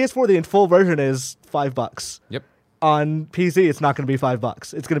 On PS4, the full version is $5. Yep. On PC, it's not going to be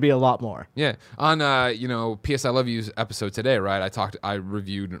 $5. It's going to be a lot more. Yeah. On PS I Love You's episode today, right? I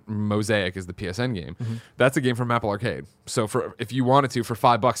reviewed Mosaic as the PSN game. That's a game from Apple Arcade. So if you wanted to, for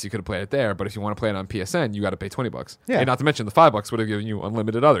 $5, you could have played it there. But if you want to play it on PSN, you got to pay $20. Yeah. And not to mention the $5 would have given you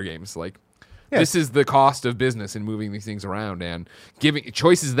unlimited other games. Like, this is the cost of business in moving these things around and giving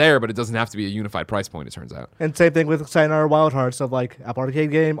choices there, but it doesn't have to be a unified price point, it turns out. And same thing with Sayonara Wild Hearts of, like, Apple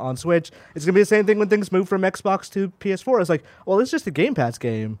Arcade game on Switch. It's going to be the same thing when things move from Xbox to PS4. It's like, well, it's just a Game Pass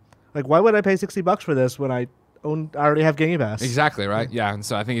game. Like, why would I pay $60 for this when I already have Game Pass? Exactly, right? Yeah, and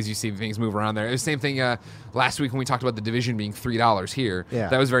so I think as you see things move around there, it was the same thing last week when we talked about The Division being $3 here. Yeah.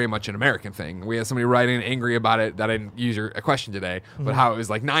 That was very much an American thing. We had somebody write in angry about it that I didn't use a question today, but how it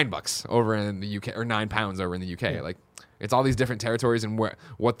was like $9 over in the UK, or £9 over in the UK. Yeah. Like, it's all these different territories and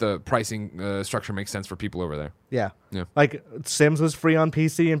what the pricing structure makes sense for people over there. Yeah. Yeah. Like, Sims was free on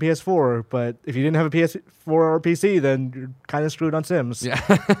PC and PS4, but if you didn't have a PS4 or PC, then you're kind of screwed on Sims. Yeah.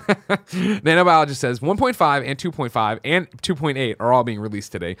 Nanobiologist says 1.5 and 2.5 and 2.8 are all being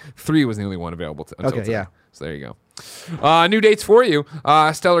released today. 3 was the only one available until today. Yeah. So there you go. New dates for you.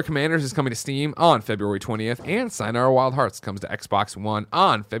 Stellar Commanders is coming to Steam on February 20th, and Sayonara Wild Hearts comes to Xbox One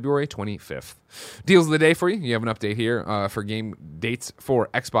on February 25th. Deals of the day for you. You have an update here for game dates for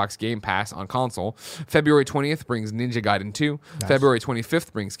Xbox Game Pass on console. February 20th brings Ninja Gaiden 2. Nice. February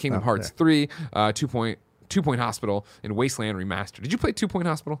 25th brings Kingdom Hearts 3, 2 Point Hospital, and Wasteland Remastered. Did you play 2 Point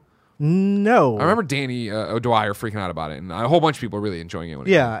Hospital? No. I remember Danny O'Dwyer freaking out about it, and a whole bunch of people are really enjoying it.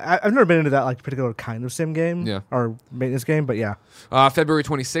 I've never been into that, like, particular kind of sim game or maintenance game, but yeah. February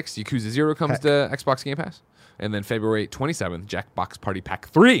 26th, Yakuza 0 comes to Xbox Game Pass. And then February 27th, Jackbox Party Pack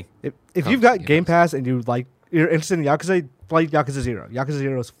 3. If you've got Game Pass and you're interested in Yakuza, play Yakuza 0. Yakuza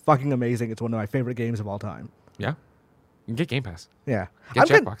 0 is fucking amazing. It's one of my favorite games of all time. Yeah? You can get Game Pass. Yeah. Get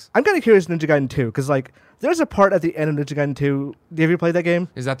Jackbox. I'm kind of curious Ninja Gaiden 2, because, like, there's a part at the end of Ninja Gaiden 2. Have you played that game?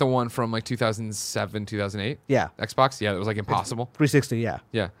 Is that the one from, like, 2007, 2008? Yeah. Xbox? Yeah, that was, like, impossible. 360, yeah.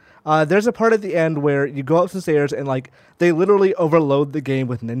 Yeah. There's a part at the end where you go up the stairs and, like, they literally overload the game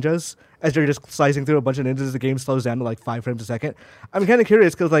with ninjas. As you're just slicing through a bunch of ninjas, the game slows down to, like, 5 frames a second. I'm kind of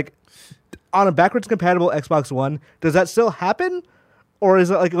curious because, like, on a backwards compatible Xbox One, does that still happen? Or is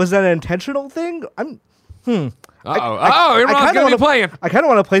it, like, was that an intentional thing? Imran's going to be playing. I kind of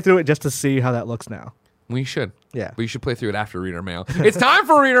want to play through it just to see how that looks now. We should. Yeah. We should play through it after Reader Mail. It's time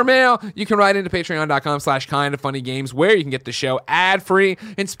for Reader Mail. You can write into patreon.com/kindoffunnygames where you can get the show ad-free.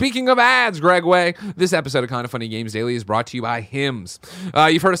 And speaking of ads, Greg Way, this episode of Kind of Funny Games Daily is brought to you by Hims.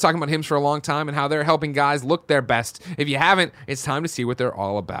 You've heard us talking about Hims for a long time and how they're helping guys look their best. If you haven't, it's time to see what they're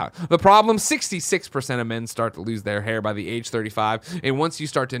all about. The problem, 66% of men start to lose their hair by the age 35. And once you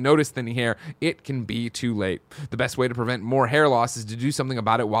start to notice thinning hair, it can be too late. The best way to prevent more hair loss is to do something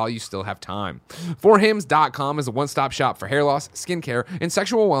about it while you still have time. Forhims.com is a one-stop shop for hair loss, skincare, and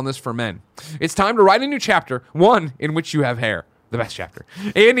sexual wellness for men. It's time to write a new chapter, one in which you have hair. The best chapter.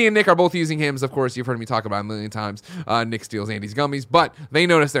 Andy and Nick are both using Hims. Of course, you've heard me talk about it a million times. Nick steals Andy's gummies, but they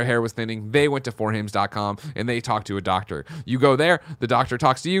noticed their hair was thinning. They went to forhims.com and they talked to a doctor. You go there, the doctor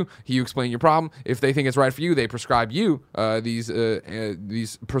talks to you, you explain your problem. If they think it's right for you, they prescribe you these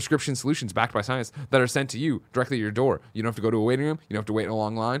prescription solutions backed by science that are sent to you directly to your door. You don't have to go to a waiting room. You don't have to wait in a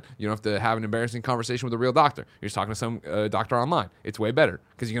long line. You don't have to have an embarrassing conversation with a real doctor. You're just talking to some doctor online. It's way better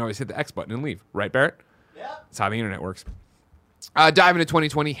because you can always hit the X button and leave. Right, Barrett? Yeah. That's how the internet works. Dive into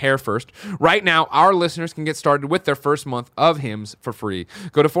 2020 hair first. Right now, our listeners can get started with their first month of Hims for free.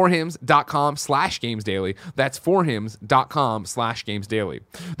 Go to forhims.com/gamesdaily. That's forhims.com/gamesdaily.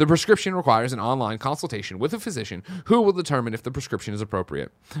 The prescription requires an online consultation with a physician who will determine if the prescription is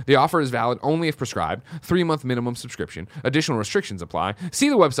appropriate. The offer is valid only if prescribed. 3-month minimum subscription. Additional restrictions apply. See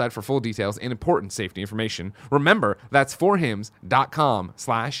the website for full details and important safety information. Remember, that's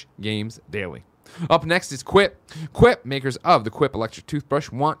forhims.com/gamesdaily. Up next is Quip. Quip, makers of the Quip electric toothbrush,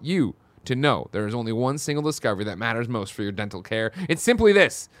 want you to know there is only one single discovery that matters most for your dental care. It's simply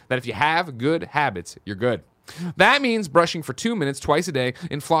this, that if you have good habits, you're good. That means brushing for 2 minutes twice a day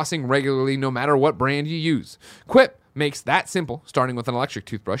and flossing regularly no matter what brand you use. Quip makes that simple, starting with an electric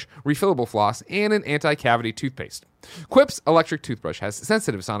toothbrush, refillable floss, and an anti-cavity toothpaste. Quip's electric toothbrush has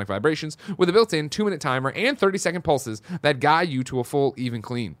sensitive sonic vibrations with a built-in 2-minute timer and 30-second pulses that guide you to a full, even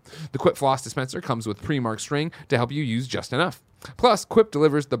clean. The Quip floss dispenser comes with pre-marked string to help you use just enough. Plus, Quip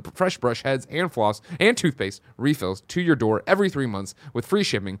delivers the fresh brush heads and floss and toothpaste refills to your door every 3 months with free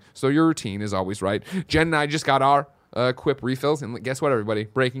shipping, so your routine is always right. Jen and I just got our Quip refills, and guess what, everybody?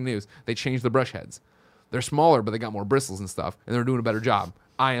 Breaking news. They changed the brush heads. They're smaller, but they got more bristles and stuff, and they're doing a better job.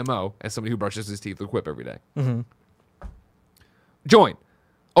 IMO, as somebody who brushes his teeth with Quip every day. Mm-hmm. Join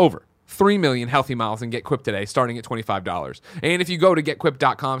over 3 million healthy miles and get Quip today, starting at $25. And if you go to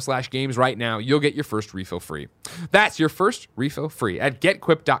getquip.com/games right now, you'll get your first refill free. That's your first refill free at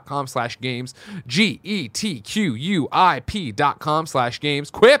getquip.com/games,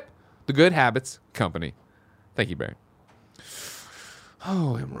 GETQUIP.com/games. Quip, the good habits company. Thank you, Barry.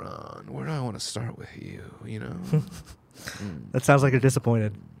 Oh, Imran, where do I want to start with you? That sounds like you're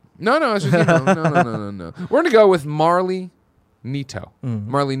disappointed. No, it's just, no. We're going to go with Marley Nito.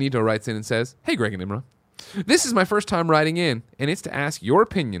 Marley Nito writes in and says, "Hey, Greg and Imran. This is my first time writing in, and it's to ask your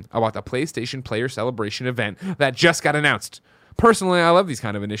opinion about the PlayStation Player Celebration event that just got announced. Personally, I love these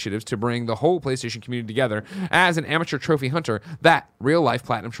kind of initiatives to bring the whole PlayStation community together. As an amateur trophy hunter, that real-life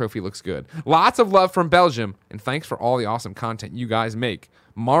Platinum Trophy looks good. Lots of love from Belgium, and thanks for all the awesome content you guys make.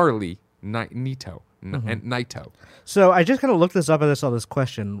 Marley Nito." And Naito. So I just kind of looked this up and I saw this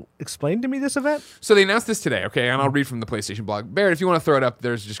question. Explain to me this event. So they announced this today, okay? And I'll read from the PlayStation blog. Barrett, if you want to throw it up,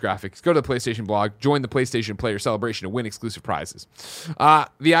 there's just graphics. Go to the PlayStation blog, join the PlayStation Player Celebration to win exclusive prizes.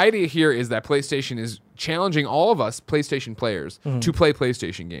 The idea here is that PlayStation is challenging all of us PlayStation players to play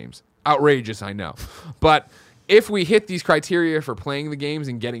PlayStation games. Outrageous, I know. But if we hit these criteria for playing the games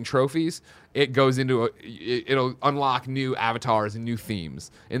and getting trophies, it goes into it'll unlock new avatars and new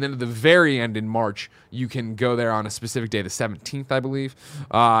themes. And then at the very end in March, you can go there on a specific day, the 17th, I believe.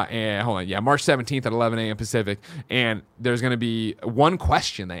 March 17th at 11 a.m. Pacific. And there's going to be one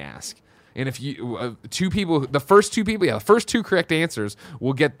question they ask. And if you the first two correct answers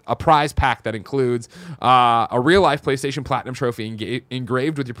will get a prize pack that includes a real-life PlayStation Platinum Trophy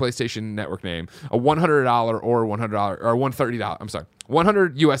engraved with your PlayStation Network name, a $100 or $130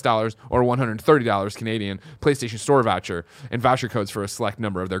 $100 US or $130 Canadian PlayStation Store voucher, and voucher codes for a select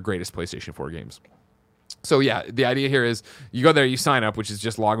number of their greatest PlayStation 4 games. So yeah, the idea here is you go there, you sign up, which is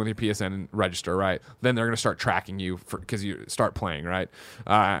just log with your PSN and register, right? Then they're going to start tracking you because you start playing, right?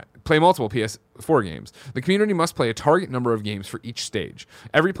 Play multiple PS4 games. The community must play a target number of games for each stage.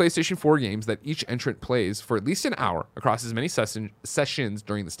 Every PlayStation 4 games that each entrant plays for at least an hour across as many sessions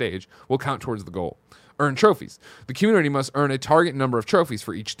during the stage will count towards the goal. earn trophies. The community must earn a target number of trophies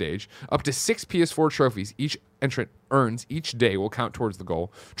for each stage. Up to 6 PS4 trophies each entrant earns each day will count towards the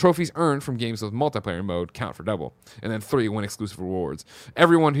goal. Trophies earned from games with multiplayer mode count for double. And then 3 win exclusive rewards.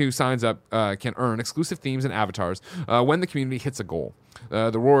 Everyone who signs up can earn exclusive themes and avatars when the community hits a goal.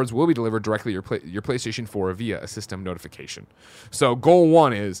 The rewards will be delivered directly to your PlayStation 4 via a system notification. So goal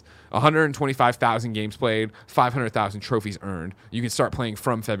 1 is 125,000 games played, 500,000 trophies earned. You can start playing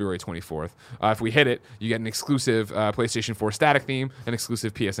from February 24th. If we hit it, you get an exclusive PlayStation 4 static theme, an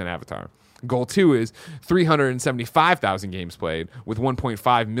exclusive PSN avatar. Goal 2 is 375,000 games played with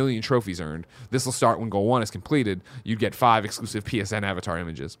 1.5 million trophies earned. This will start when Goal 1 is completed. You'd get 5 exclusive PSN avatar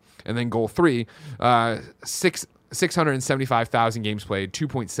images. And then Goal 3, 675,000 games played,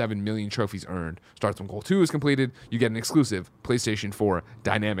 2.7 million trophies earned. Starts when Goal 2 is completed. You get an exclusive PlayStation 4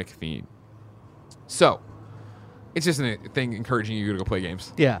 dynamic theme. So, it's just a thing encouraging you to go play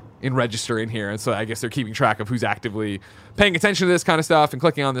games. Yeah. And register in here. And so I guess they're keeping track of who's actively paying attention to this kind of stuff and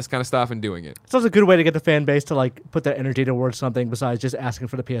clicking on this kind of stuff and doing it. So it's a good way to get the fan base to like put their energy towards something besides just asking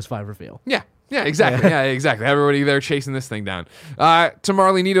for the PS5 reveal. Yeah. Yeah, exactly. Yeah, exactly. Everybody there chasing this thing down. To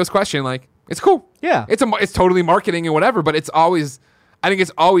Marley Nito's question, like, it's cool. Yeah. It's totally marketing and whatever, but I think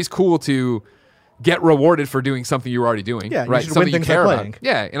it's always cool to get rewarded for doing something you're already doing. Yeah, right? You should Something win you things care by about. playing.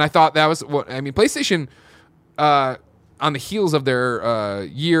 Yeah, and I thought that was PlayStation, on the heels of their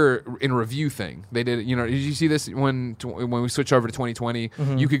year in review thing, they did. Did you see this when we switched over to 2020?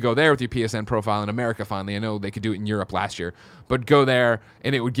 Mm-hmm. You could go there with your PSN profile in America. Finally, I know they could do it in Europe last year, but go there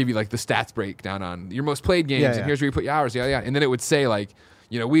and it would give you like the stats breakdown on your most played games, and here's where you put your hours. Yeah, and then it would say like,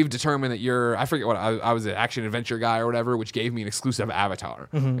 we've determined that I forget what, I was an action adventure guy or whatever, which gave me an exclusive avatar.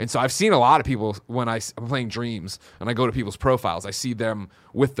 Mm-hmm. And so I've seen a lot of people when I'm playing Dreams and I go to people's profiles, I see them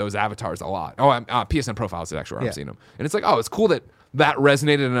with those avatars a lot. PSN profiles is actually where I'm seeing them. And it's like, it's cool that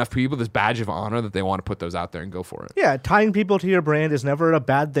resonated enough people, this badge of honor, that they want to put those out there and go for it. Yeah, tying people to your brand is never a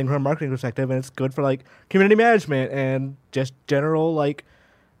bad thing from a marketing perspective, and it's good for like community management and just general like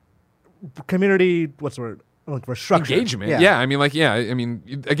community, what's the word? Like structure. Engagement. Yeah. I mean,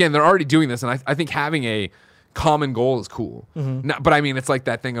 again, they're already doing this, and I think having a common goal is cool. Mm-hmm. But I mean, it's like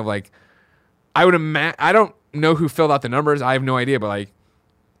that thing of like, I don't know who filled out the numbers. I have no idea, but like,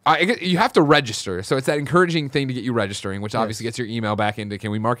 you have to register. So it's that encouraging thing to get you registering, which obviously gets your email back into,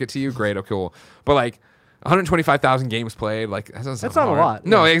 can we market to you? Great. Oh, cool. But like 125,000 games played, like that's not a lot.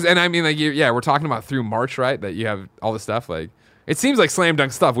 No. Yeah. And I mean, like, we're talking about through March, right? That you have all this stuff. Like, it seems like slam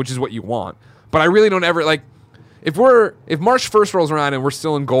dunk stuff, which is what you want. But I really don't ever like, if March 1st rolls around and we're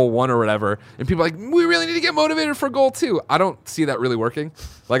still in Goal 1 or whatever, and people are like, we really need to get motivated for Goal 2, I don't see that really working.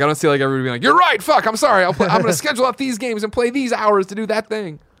 Like, I don't see like everybody being like, you're right, fuck, I'm sorry, I'm going to schedule out these games and play these hours to do that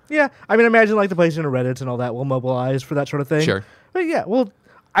thing. Yeah, I mean, imagine like the PlayStation Reddits and all that will mobilize for that sort of thing. Sure. But yeah, well,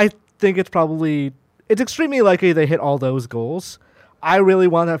 I think it's extremely likely they hit all those goals. I really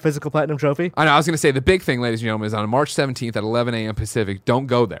want that physical platinum trophy. I know, I was going to say, the big thing, ladies and gentlemen, is on March 17th at 11 a.m. Pacific, don't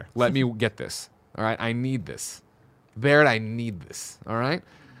go there. Let me get this. All right, I need this. Barrett, I need this. All right?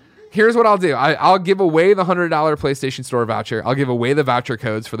 Here's what I'll do. I'll give away the $100 PlayStation Store voucher. I'll give away the voucher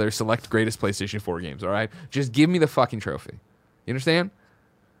codes for their select greatest PlayStation 4 games, all right? Just give me the fucking trophy. You understand?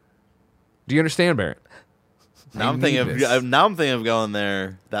 Do you understand, Barrett? Now I'm thinking of going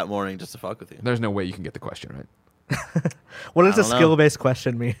there that morning just to fuck with you. There's no way you can get the question right. What does a skill-based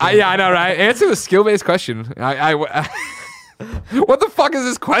question mean? Yeah, I know, right? Answer the skill-based question. What the fuck is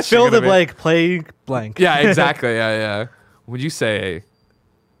this question? Fill the blank, play blank. Yeah, exactly. Yeah. Would you say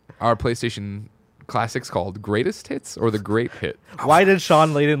our PlayStation Classics called Greatest Hits or the Great Hit? Why did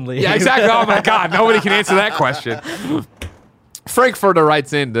Sean Layden leave? Yeah, exactly. Oh my God, nobody can answer that question. Frankfurter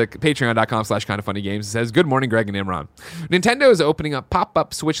writes in to patreon.com/kindoffunnygames and says, good morning, Greg and Imran. Nintendo is opening up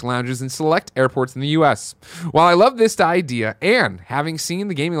pop-up Switch lounges in select airports in the U.S. While I love this idea and having seen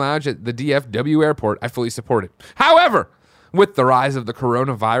the gaming lounge at the DFW airport, I fully support it. However, with the rise of the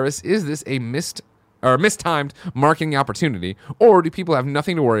coronavirus, is this a mistimed marketing opportunity, or do people have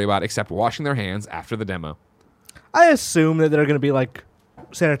nothing to worry about except washing their hands after the demo? I assume that there are going to be like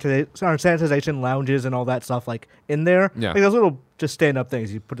sanitization lounges and all that stuff like in there. Yeah. Like those little just stand-up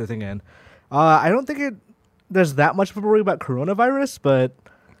things you put the thing in. I don't think there's that much of a worry about coronavirus, but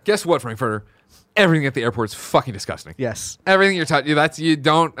guess what, Frankfurter? Everything at the airport's fucking disgusting. Yes. Everything you're touching,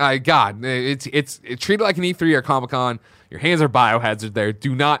 God, it's treated like an E3 or Comic-Con. Your hands are biohazard there.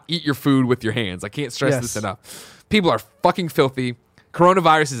 Do not eat your food with your hands. I can't stress this enough. People are fucking filthy.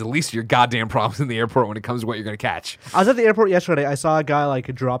 Coronavirus is the least of your goddamn problems in the airport when it comes to what you're going to catch. I was at the airport yesterday. I saw a guy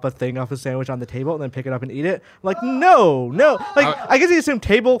like drop a thing off a sandwich on the table and then pick it up and eat it. I'm like, no. Like, I guess you assume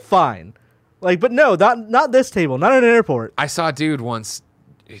table, fine. Like, but no, not this table. Not at an airport. I saw a dude once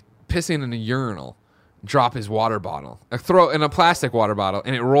pissing in a urinal drop his water bottle, throw in a plastic water bottle,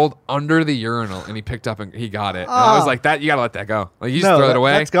 and it rolled under the urinal, and he picked up and he got it. And I was like, "That you gotta let that go. Like, you just throw it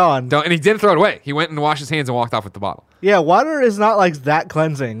away. That's gone." And he didn't throw it away. He went and washed his hands and walked off with the bottle. Yeah, water is not like that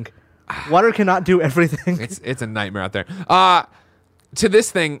cleansing. Water cannot do everything. It's a nightmare out there. To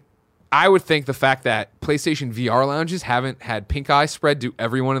this thing, I would think the fact that PlayStation VR lounges haven't had pink eye spread to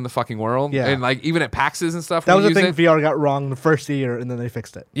everyone in the fucking world, Yeah. and like even at PAXs and stuff. That when was the you use thing it, VR got wrong the first year, and then they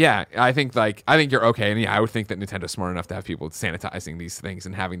fixed it. Yeah, I think you're okay, and yeah, I would think that Nintendo's smart enough to have people sanitizing these things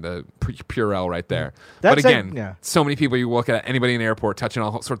and having the Purell right there. But That's again, so many people, you look at anybody in the airport touching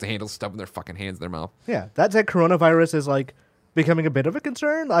all sorts of handles, stuffing their fucking hands in their mouth. Yeah, that said, coronavirus is like becoming a bit of a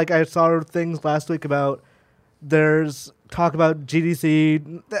concern. Like I saw things last week about there's talk about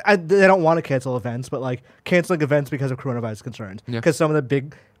GDC. They don't want to cancel events, but like canceling events because of coronavirus concerns. Yeah. Because some of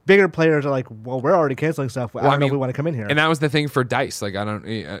the bigger players are like, well, we're already canceling stuff. I don't know if we want to come in here. And that was the thing for DICE. Like,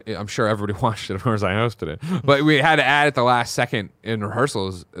 I'm sure everybody watched it, of course I hosted it. But we had to add at the last second in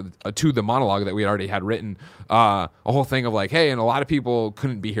rehearsals to the monologue that we already had written, a whole thing of like, hey, and a lot of people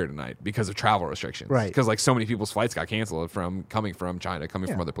couldn't be here tonight because of travel restrictions. Right. Because like so many people's flights got canceled coming from China,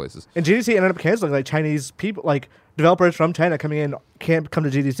 coming from other places. And GDC ended up canceling, like Chinese people, like developers from China coming in can't come to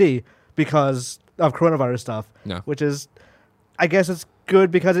GDC because of coronavirus stuff. No. Which is, I guess it's good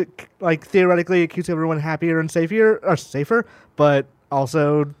because it like theoretically it keeps everyone happier and safer, but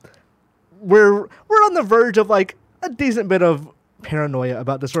also we're on the verge of like a decent bit of paranoia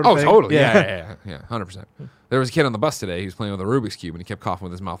about this sort of thing. Oh, totally. Yeah, 100%. There was a kid on the bus today. He was playing with a Rubik's Cube, and he kept coughing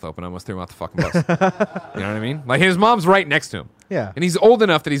with his mouth open. I almost threw him out the fucking bus. You know what I mean? Like, his mom's right next to him. Yeah. And he's old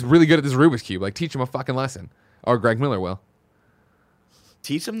enough that he's really good at this Rubik's Cube. Like, teach him a fucking lesson. Or Greg Miller will.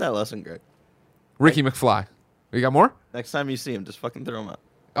 Teach him that lesson, Greg. Ricky McFly. You got more? Next time you see him, just fucking throw him out.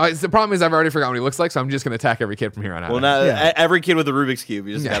 The problem is I've already forgotten what he looks like, so I'm just going to attack every kid from here on out. Well, now every kid with a Rubik's Cube,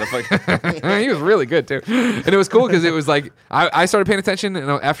 you just gotta fucking. He was really good too, and it was cool because it was like I started paying attention, and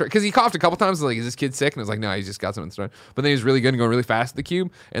after because he coughed a couple times, I was like, is this kid sick? And I was like, no, he's just got something in his throat. But then he was really good and going really fast at the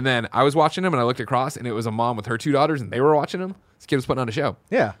cube. And then I was watching him, and I looked across, and it was a mom with her 2 daughters, and they were watching him. This kid was putting on a show.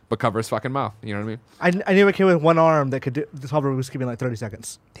 Yeah. But cover his fucking mouth. You know what I mean? I knew a kid with one arm that could do the solve Rubik's Cube in like 30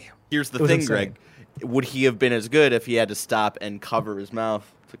 seconds. Damn. Here's the thing, Greg. Would he have been as good if he had to stop and cover his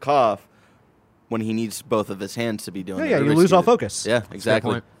mouth to cough when he needs both of his hands to be doing? Yeah, you lose all focus. Yeah,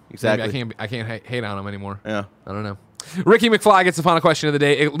 exactly. Exactly. Maybe I can't hate on him anymore. Yeah. I don't know. Ricky McFly gets the final question of the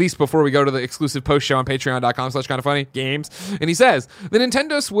day, at least before we go to the exclusive post show on patreon.com/kindoffunny games. And he says, the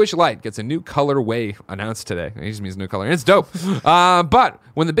Nintendo Switch Lite gets a new colorway announced today. He just means new color. And it's dope. But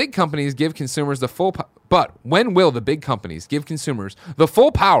when the big companies give consumers the full when will the big companies give consumers the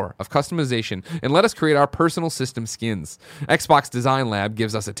full power of customization and let us create our personal system skins? Xbox Design Lab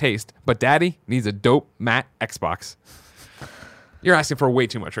gives us a taste, but Daddy needs a dope matte Xbox. You're asking for way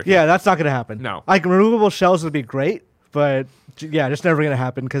too much, Ricky. Yeah, that's not going to happen. No. Like, removable shells would be great, but yeah, just never going to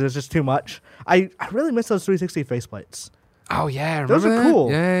happen because it's just too much. I really miss those 360 faceplates. Oh, yeah. Remember Those are that?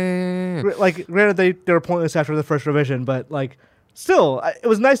 cool. Yeah. Like, granted, they were pointless after the first revision, but like, still, it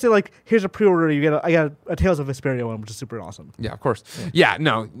was nice to like, here's a pre-order. I got a Tales of Vesperia one, which is super awesome. Yeah, of course. Yeah,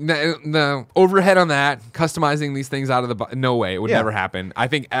 no, the overhead on that, customizing these things out of the no way, it would never happen. I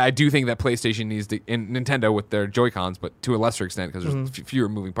do think that PlayStation needs to, and Nintendo with their Joy-Cons, but to a lesser extent because there's fewer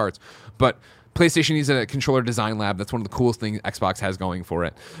moving parts. But PlayStation needs a controller design lab. That's one of the coolest things Xbox has going for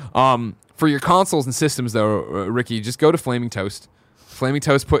it. For your consoles and systems, though, Ricky, just go to Flaming Toast. Flaming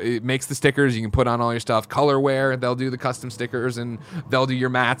Toast it makes the stickers. You can put on all your stuff. Colorware, they'll do the custom stickers and they'll do your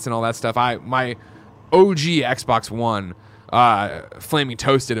mats and all that stuff. My OG Xbox One, Flaming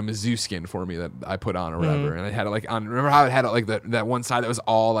Toast did a Mizzou skin for me that I put on or whatever, and I had it like on. Remember how it had it like that one side that was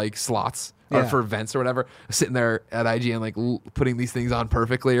all like slots or for vents or whatever. Sitting there at IGN like putting these things on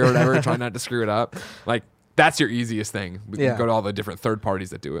perfectly or whatever, trying not to screw it up. Like that's your easiest thing. We can go to all the different third parties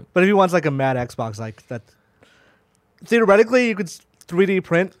that do it. But if you want like a matte Xbox, like that, theoretically you could 3D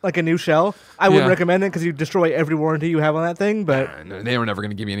print like a new shell. I wouldn't recommend it because you destroy every warranty you have on that thing. But no, they were never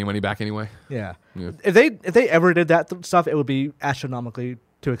going to give you any money back anyway. Yeah. If they ever did that stuff, it would be astronomically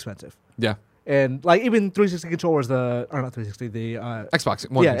too expensive. Yeah. And like even 360 controllers, not 360, the Xbox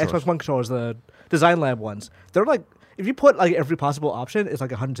One. Yeah, Xbox One controllers, the Design Lab ones. They're like, if you put like every possible option, it's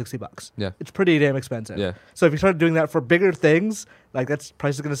like $160. Yeah. It's pretty damn expensive. Yeah. So if you started doing that for bigger things, like that's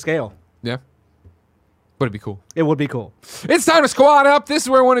price is going to scale. Yeah. But it'd be cool. It would be cool. It's time to squad up. This is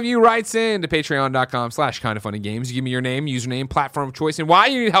where one of you writes in to patreon.com/kindoffunnygames. You give me your name, username, platform of choice, and why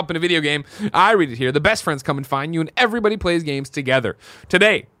you need help in a video game. I read it here. The best friends come and find you, and everybody plays games together.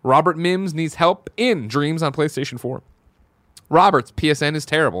 Today, Robert Mims needs help in Dreams on PlayStation 4. Robert's PSN is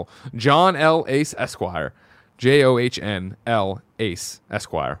terrible. John L. Ace Esquire. JOHNL Ace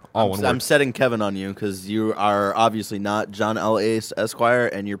Esquire. All one word. I'm setting Kevin on you because you are obviously not John L. Ace Esquire,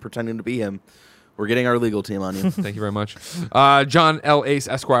 and you're pretending to be him. We're getting our legal team on you. Thank you very much. John L. Ace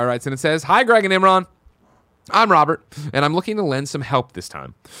Esquire writes in and says, "Hi, Greg and Imran. I'm Robert, and I'm looking to lend some help this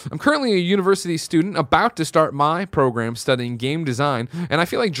time. I'm currently a university student about to start my program studying game design, and I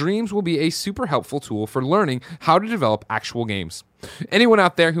feel like Dreams will be a super helpful tool for learning how to develop actual games. Anyone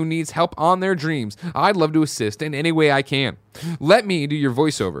out there who needs help on their dreams, I'd love to assist in any way I can. Let me do your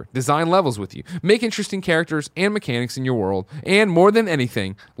voiceover, design levels with you, make interesting characters and mechanics in your world, and more than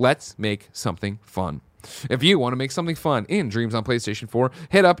anything, let's make something fun. If you want to make something fun in Dreams on PlayStation 4,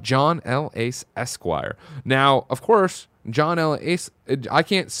 hit up John L. Ace Esquire." Now, of course, John L. Ace, I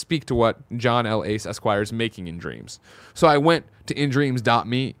can't speak to what John L. Ace Esquire is making in Dreams. So I went to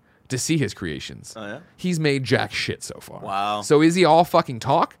indreams.me to see his creations. Oh, yeah? He's made jack shit so far. Wow. So is he all fucking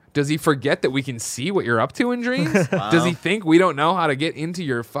talk? Does he forget that we can see what you're up to in Dreams? Wow. Does he think we don't know how to get into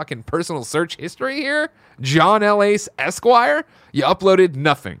your fucking personal search history here? John L. Ace Esquire? You uploaded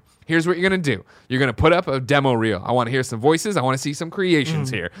nothing. Here's what you're going to do. You're going to put up a demo reel. I want to hear some voices. I want to see some creations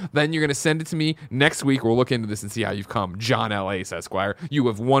here. Then you're going to send it to me next week. We'll look into this and see how you've come. John L. Ace Esquire. You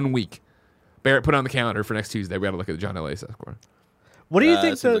have 1 week. Barrett, put it on the calendar for next Tuesday. We got to look at John L. Ace Esquire. What do you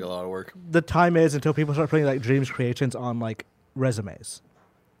think seems like a lot of work. the time is until people start putting like Dreams creations on like resumes?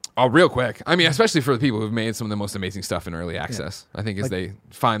 Oh, real quick. I mean, especially for the people who've made some of the most amazing stuff in early access. I think as they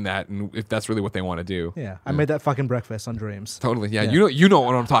find that, and if that's really what they want to do. Yeah, I made that fucking breakfast on Dreams. Totally. Yeah, you know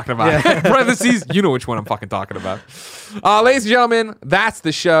what I'm talking about. Parentheses, you know which one I'm fucking talking about. Ladies and gentlemen, that's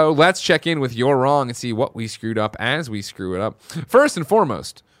the show. Let's check in with You're Wrong and see what we screwed up as we screw it up. First and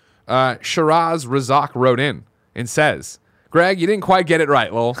foremost, Shiraz Razak wrote in and says, "Greg, you didn't quite get it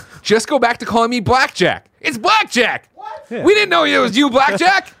right, lol. Just go back to calling me Blackjack. It's Blackjack. What? Yeah. We didn't know it was you,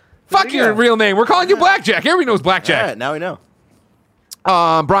 Blackjack. Fuck your real name. We're calling you Blackjack. Everybody knows Blackjack." All right, now we know.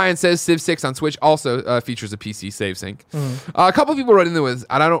 Brian says Civ 6 on Switch also features a PC save sync. A couple of people wrote in there with,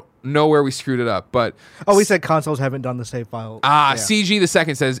 and I don't know where we screwed it up, but... we said consoles haven't done the save file. CG the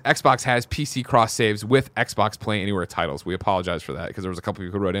second says Xbox has PC cross saves with Xbox Play Anywhere titles. We apologize for that because there was a couple of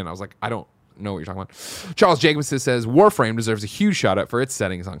people who wrote in. I was like, I don't know what you're talking about. Charles Jacobson says Warframe deserves a huge shout out for its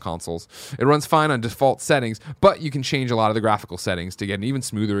settings on consoles. It runs fine on default settings, but you can change a lot of the graphical settings to get an even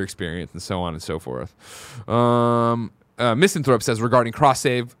smoother experience and so on and so forth. Misanthrope says regarding cross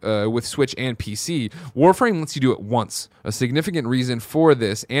save with Switch and PC, Warframe lets you do it once. A significant reason for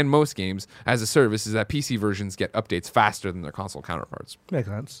this and most games as a service is that PC versions get updates faster than their console counterparts. Makes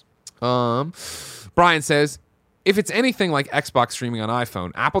sense. Brian says, if it's anything like Xbox streaming on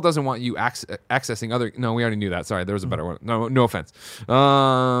iPhone, Apple doesn't want you accessing other... No, we already knew that. Sorry, there was a better one. No offense.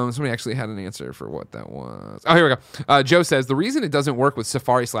 Somebody actually had an answer for what that was. Oh, here we go. Joe says, the reason it doesn't work with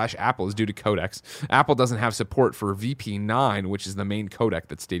Safari/Apple is due to codecs. Apple doesn't have support for VP9, which is the main codec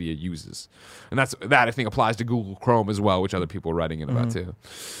that Stadia uses. And that, I think, applies to Google Chrome as well, which other people are writing in about, too.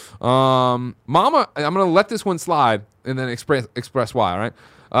 Mama, I'm going to let this one slide and then express why, all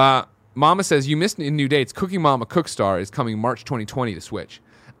right? Mama says, you missed in new dates. Cooking Mama Cookstar is coming March 2020 to Switch.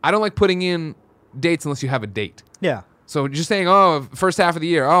 I don't like putting in dates unless you have a date. Yeah. So just saying, first half of the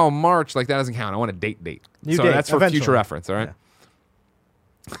year, March, like that doesn't count. I want a date. So that's for eventually. future reference, all right?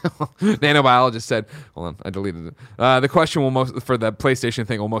 Yeah. Nanobiologist said, hold on, I deleted it. The question for the PlayStation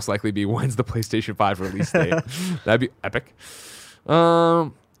thing will most likely be, when's the PlayStation 5 release date? That'd be epic.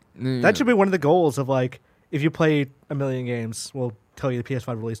 That should be one of the goals of like, if you play a million games, we'll tell you the PS5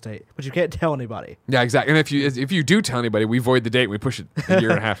 release date, but you can't tell anybody. Yeah, exactly. And if you do tell anybody, we void the date. We push it a year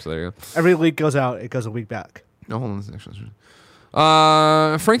and a half. So there you go. Every leak goes out, it goes a week back. No, hold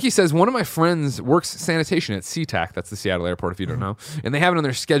on. Frankie says one of my friends works sanitation at SeaTac. That's the Seattle airport, if you don't know. And they have it on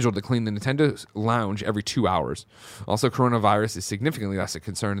their schedule to clean the Nintendo lounge every 2 hours. Also, coronavirus is significantly less a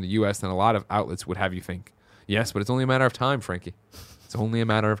concern in the U.S. than a lot of outlets would have you think. Yes, but it's only a matter of time, Frankie. It's only a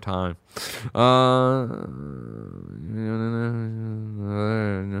matter of time.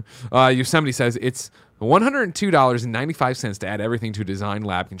 Yosemite says it's $102.95 to add everything to a Design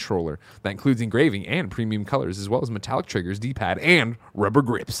Lab controller. That includes engraving and premium colors, as well as metallic triggers, D-pad, and rubber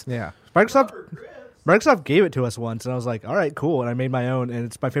grips. Yeah. Microsoft gave it to us once, and I was like, all right, cool. And I made my own, and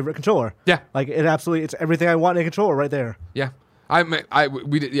it's my favorite controller. Yeah. Like, it's everything I want in a controller right there. Yeah. I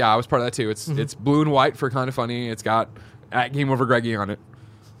was part of that too. It's blue and white for Kind of Funny. It's got at Game Over Greggy on it,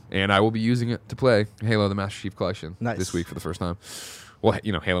 and I will be using it to play Halo: The Master Chief Collection this week for the first time. Well,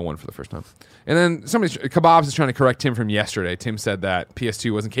 Halo 1 for the first time. And then Kebabs is trying to correct Tim from yesterday. Tim said that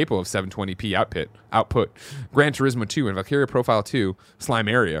PS2 wasn't capable of 720p output. Gran Turismo 2 and Valkyria Profile 2 Slim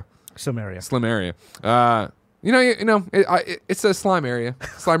Area. It's a slime area.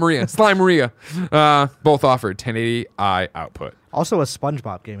 Slimeria. Both offered 1080i output. Also a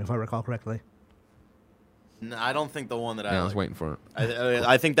SpongeBob game, if I recall correctly. No, I don't think the one that I was waiting for it.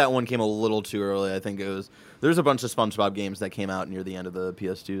 I think that one came a little too early. I think there's a bunch of SpongeBob games that came out near the end of the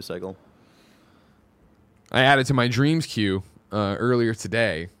PS2 cycle. I added to my dreams queue earlier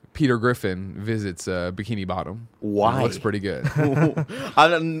today. Peter Griffin visits Bikini Bottom. Why? It looks pretty good.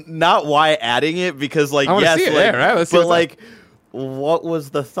 Not why adding it, because like, yes, see it, like, right? Let's see but like, what was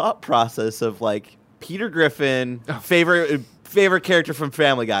the thought process of like Peter Griffin, favorite character from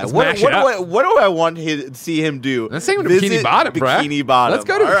Family Guy? What do I want to see him do? Let's take him to Bikini Bottom, bro. Bikini Bottom. Let's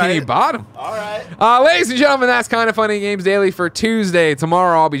go to Bikini Bottom. All right. Ladies and gentlemen, that's Kind of Funny Games Daily for Tuesday.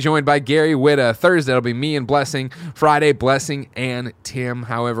 Tomorrow I'll be joined by Gary Whitta. Thursday it'll be me and Blessing. Friday, Blessing and Tim.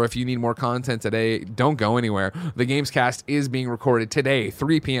 However, if you need more content today, don't go anywhere. The Gamescast is being recorded today,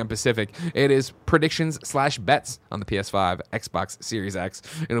 3 p.m. Pacific. It is predictions/bets on the PS5, Xbox Series X.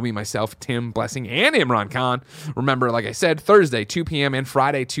 It'll be myself, Tim, Blessing, and Imran Khan. Remember, like I said, Thursday, 2 p.m. and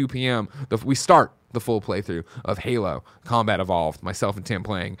Friday, 2 p.m. We start the full playthrough of Halo Combat Evolved. Myself and Tim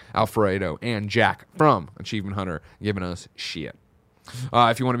playing Alfredo and Jack from Achievement Hunter giving us shit.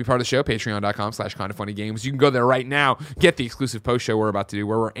 If you want to be part of the show, patreon.com/kindoffunnygames. You can go there right now. Get the exclusive post show we're about to do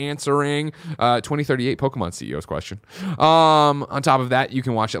where we're answering 2038 Pokemon CEO's question. On top of that, you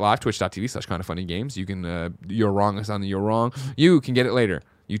can watch it live, twitch.tv/kindoffunnygames. You can, You're Wrong is on the You're Wrong. You can get it later,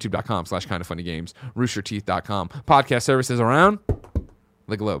 youtube.com/kindoffunnygames, roosterteeth.com. Podcast services around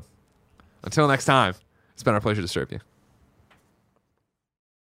the globe. Until next time, it's been our pleasure to serve you.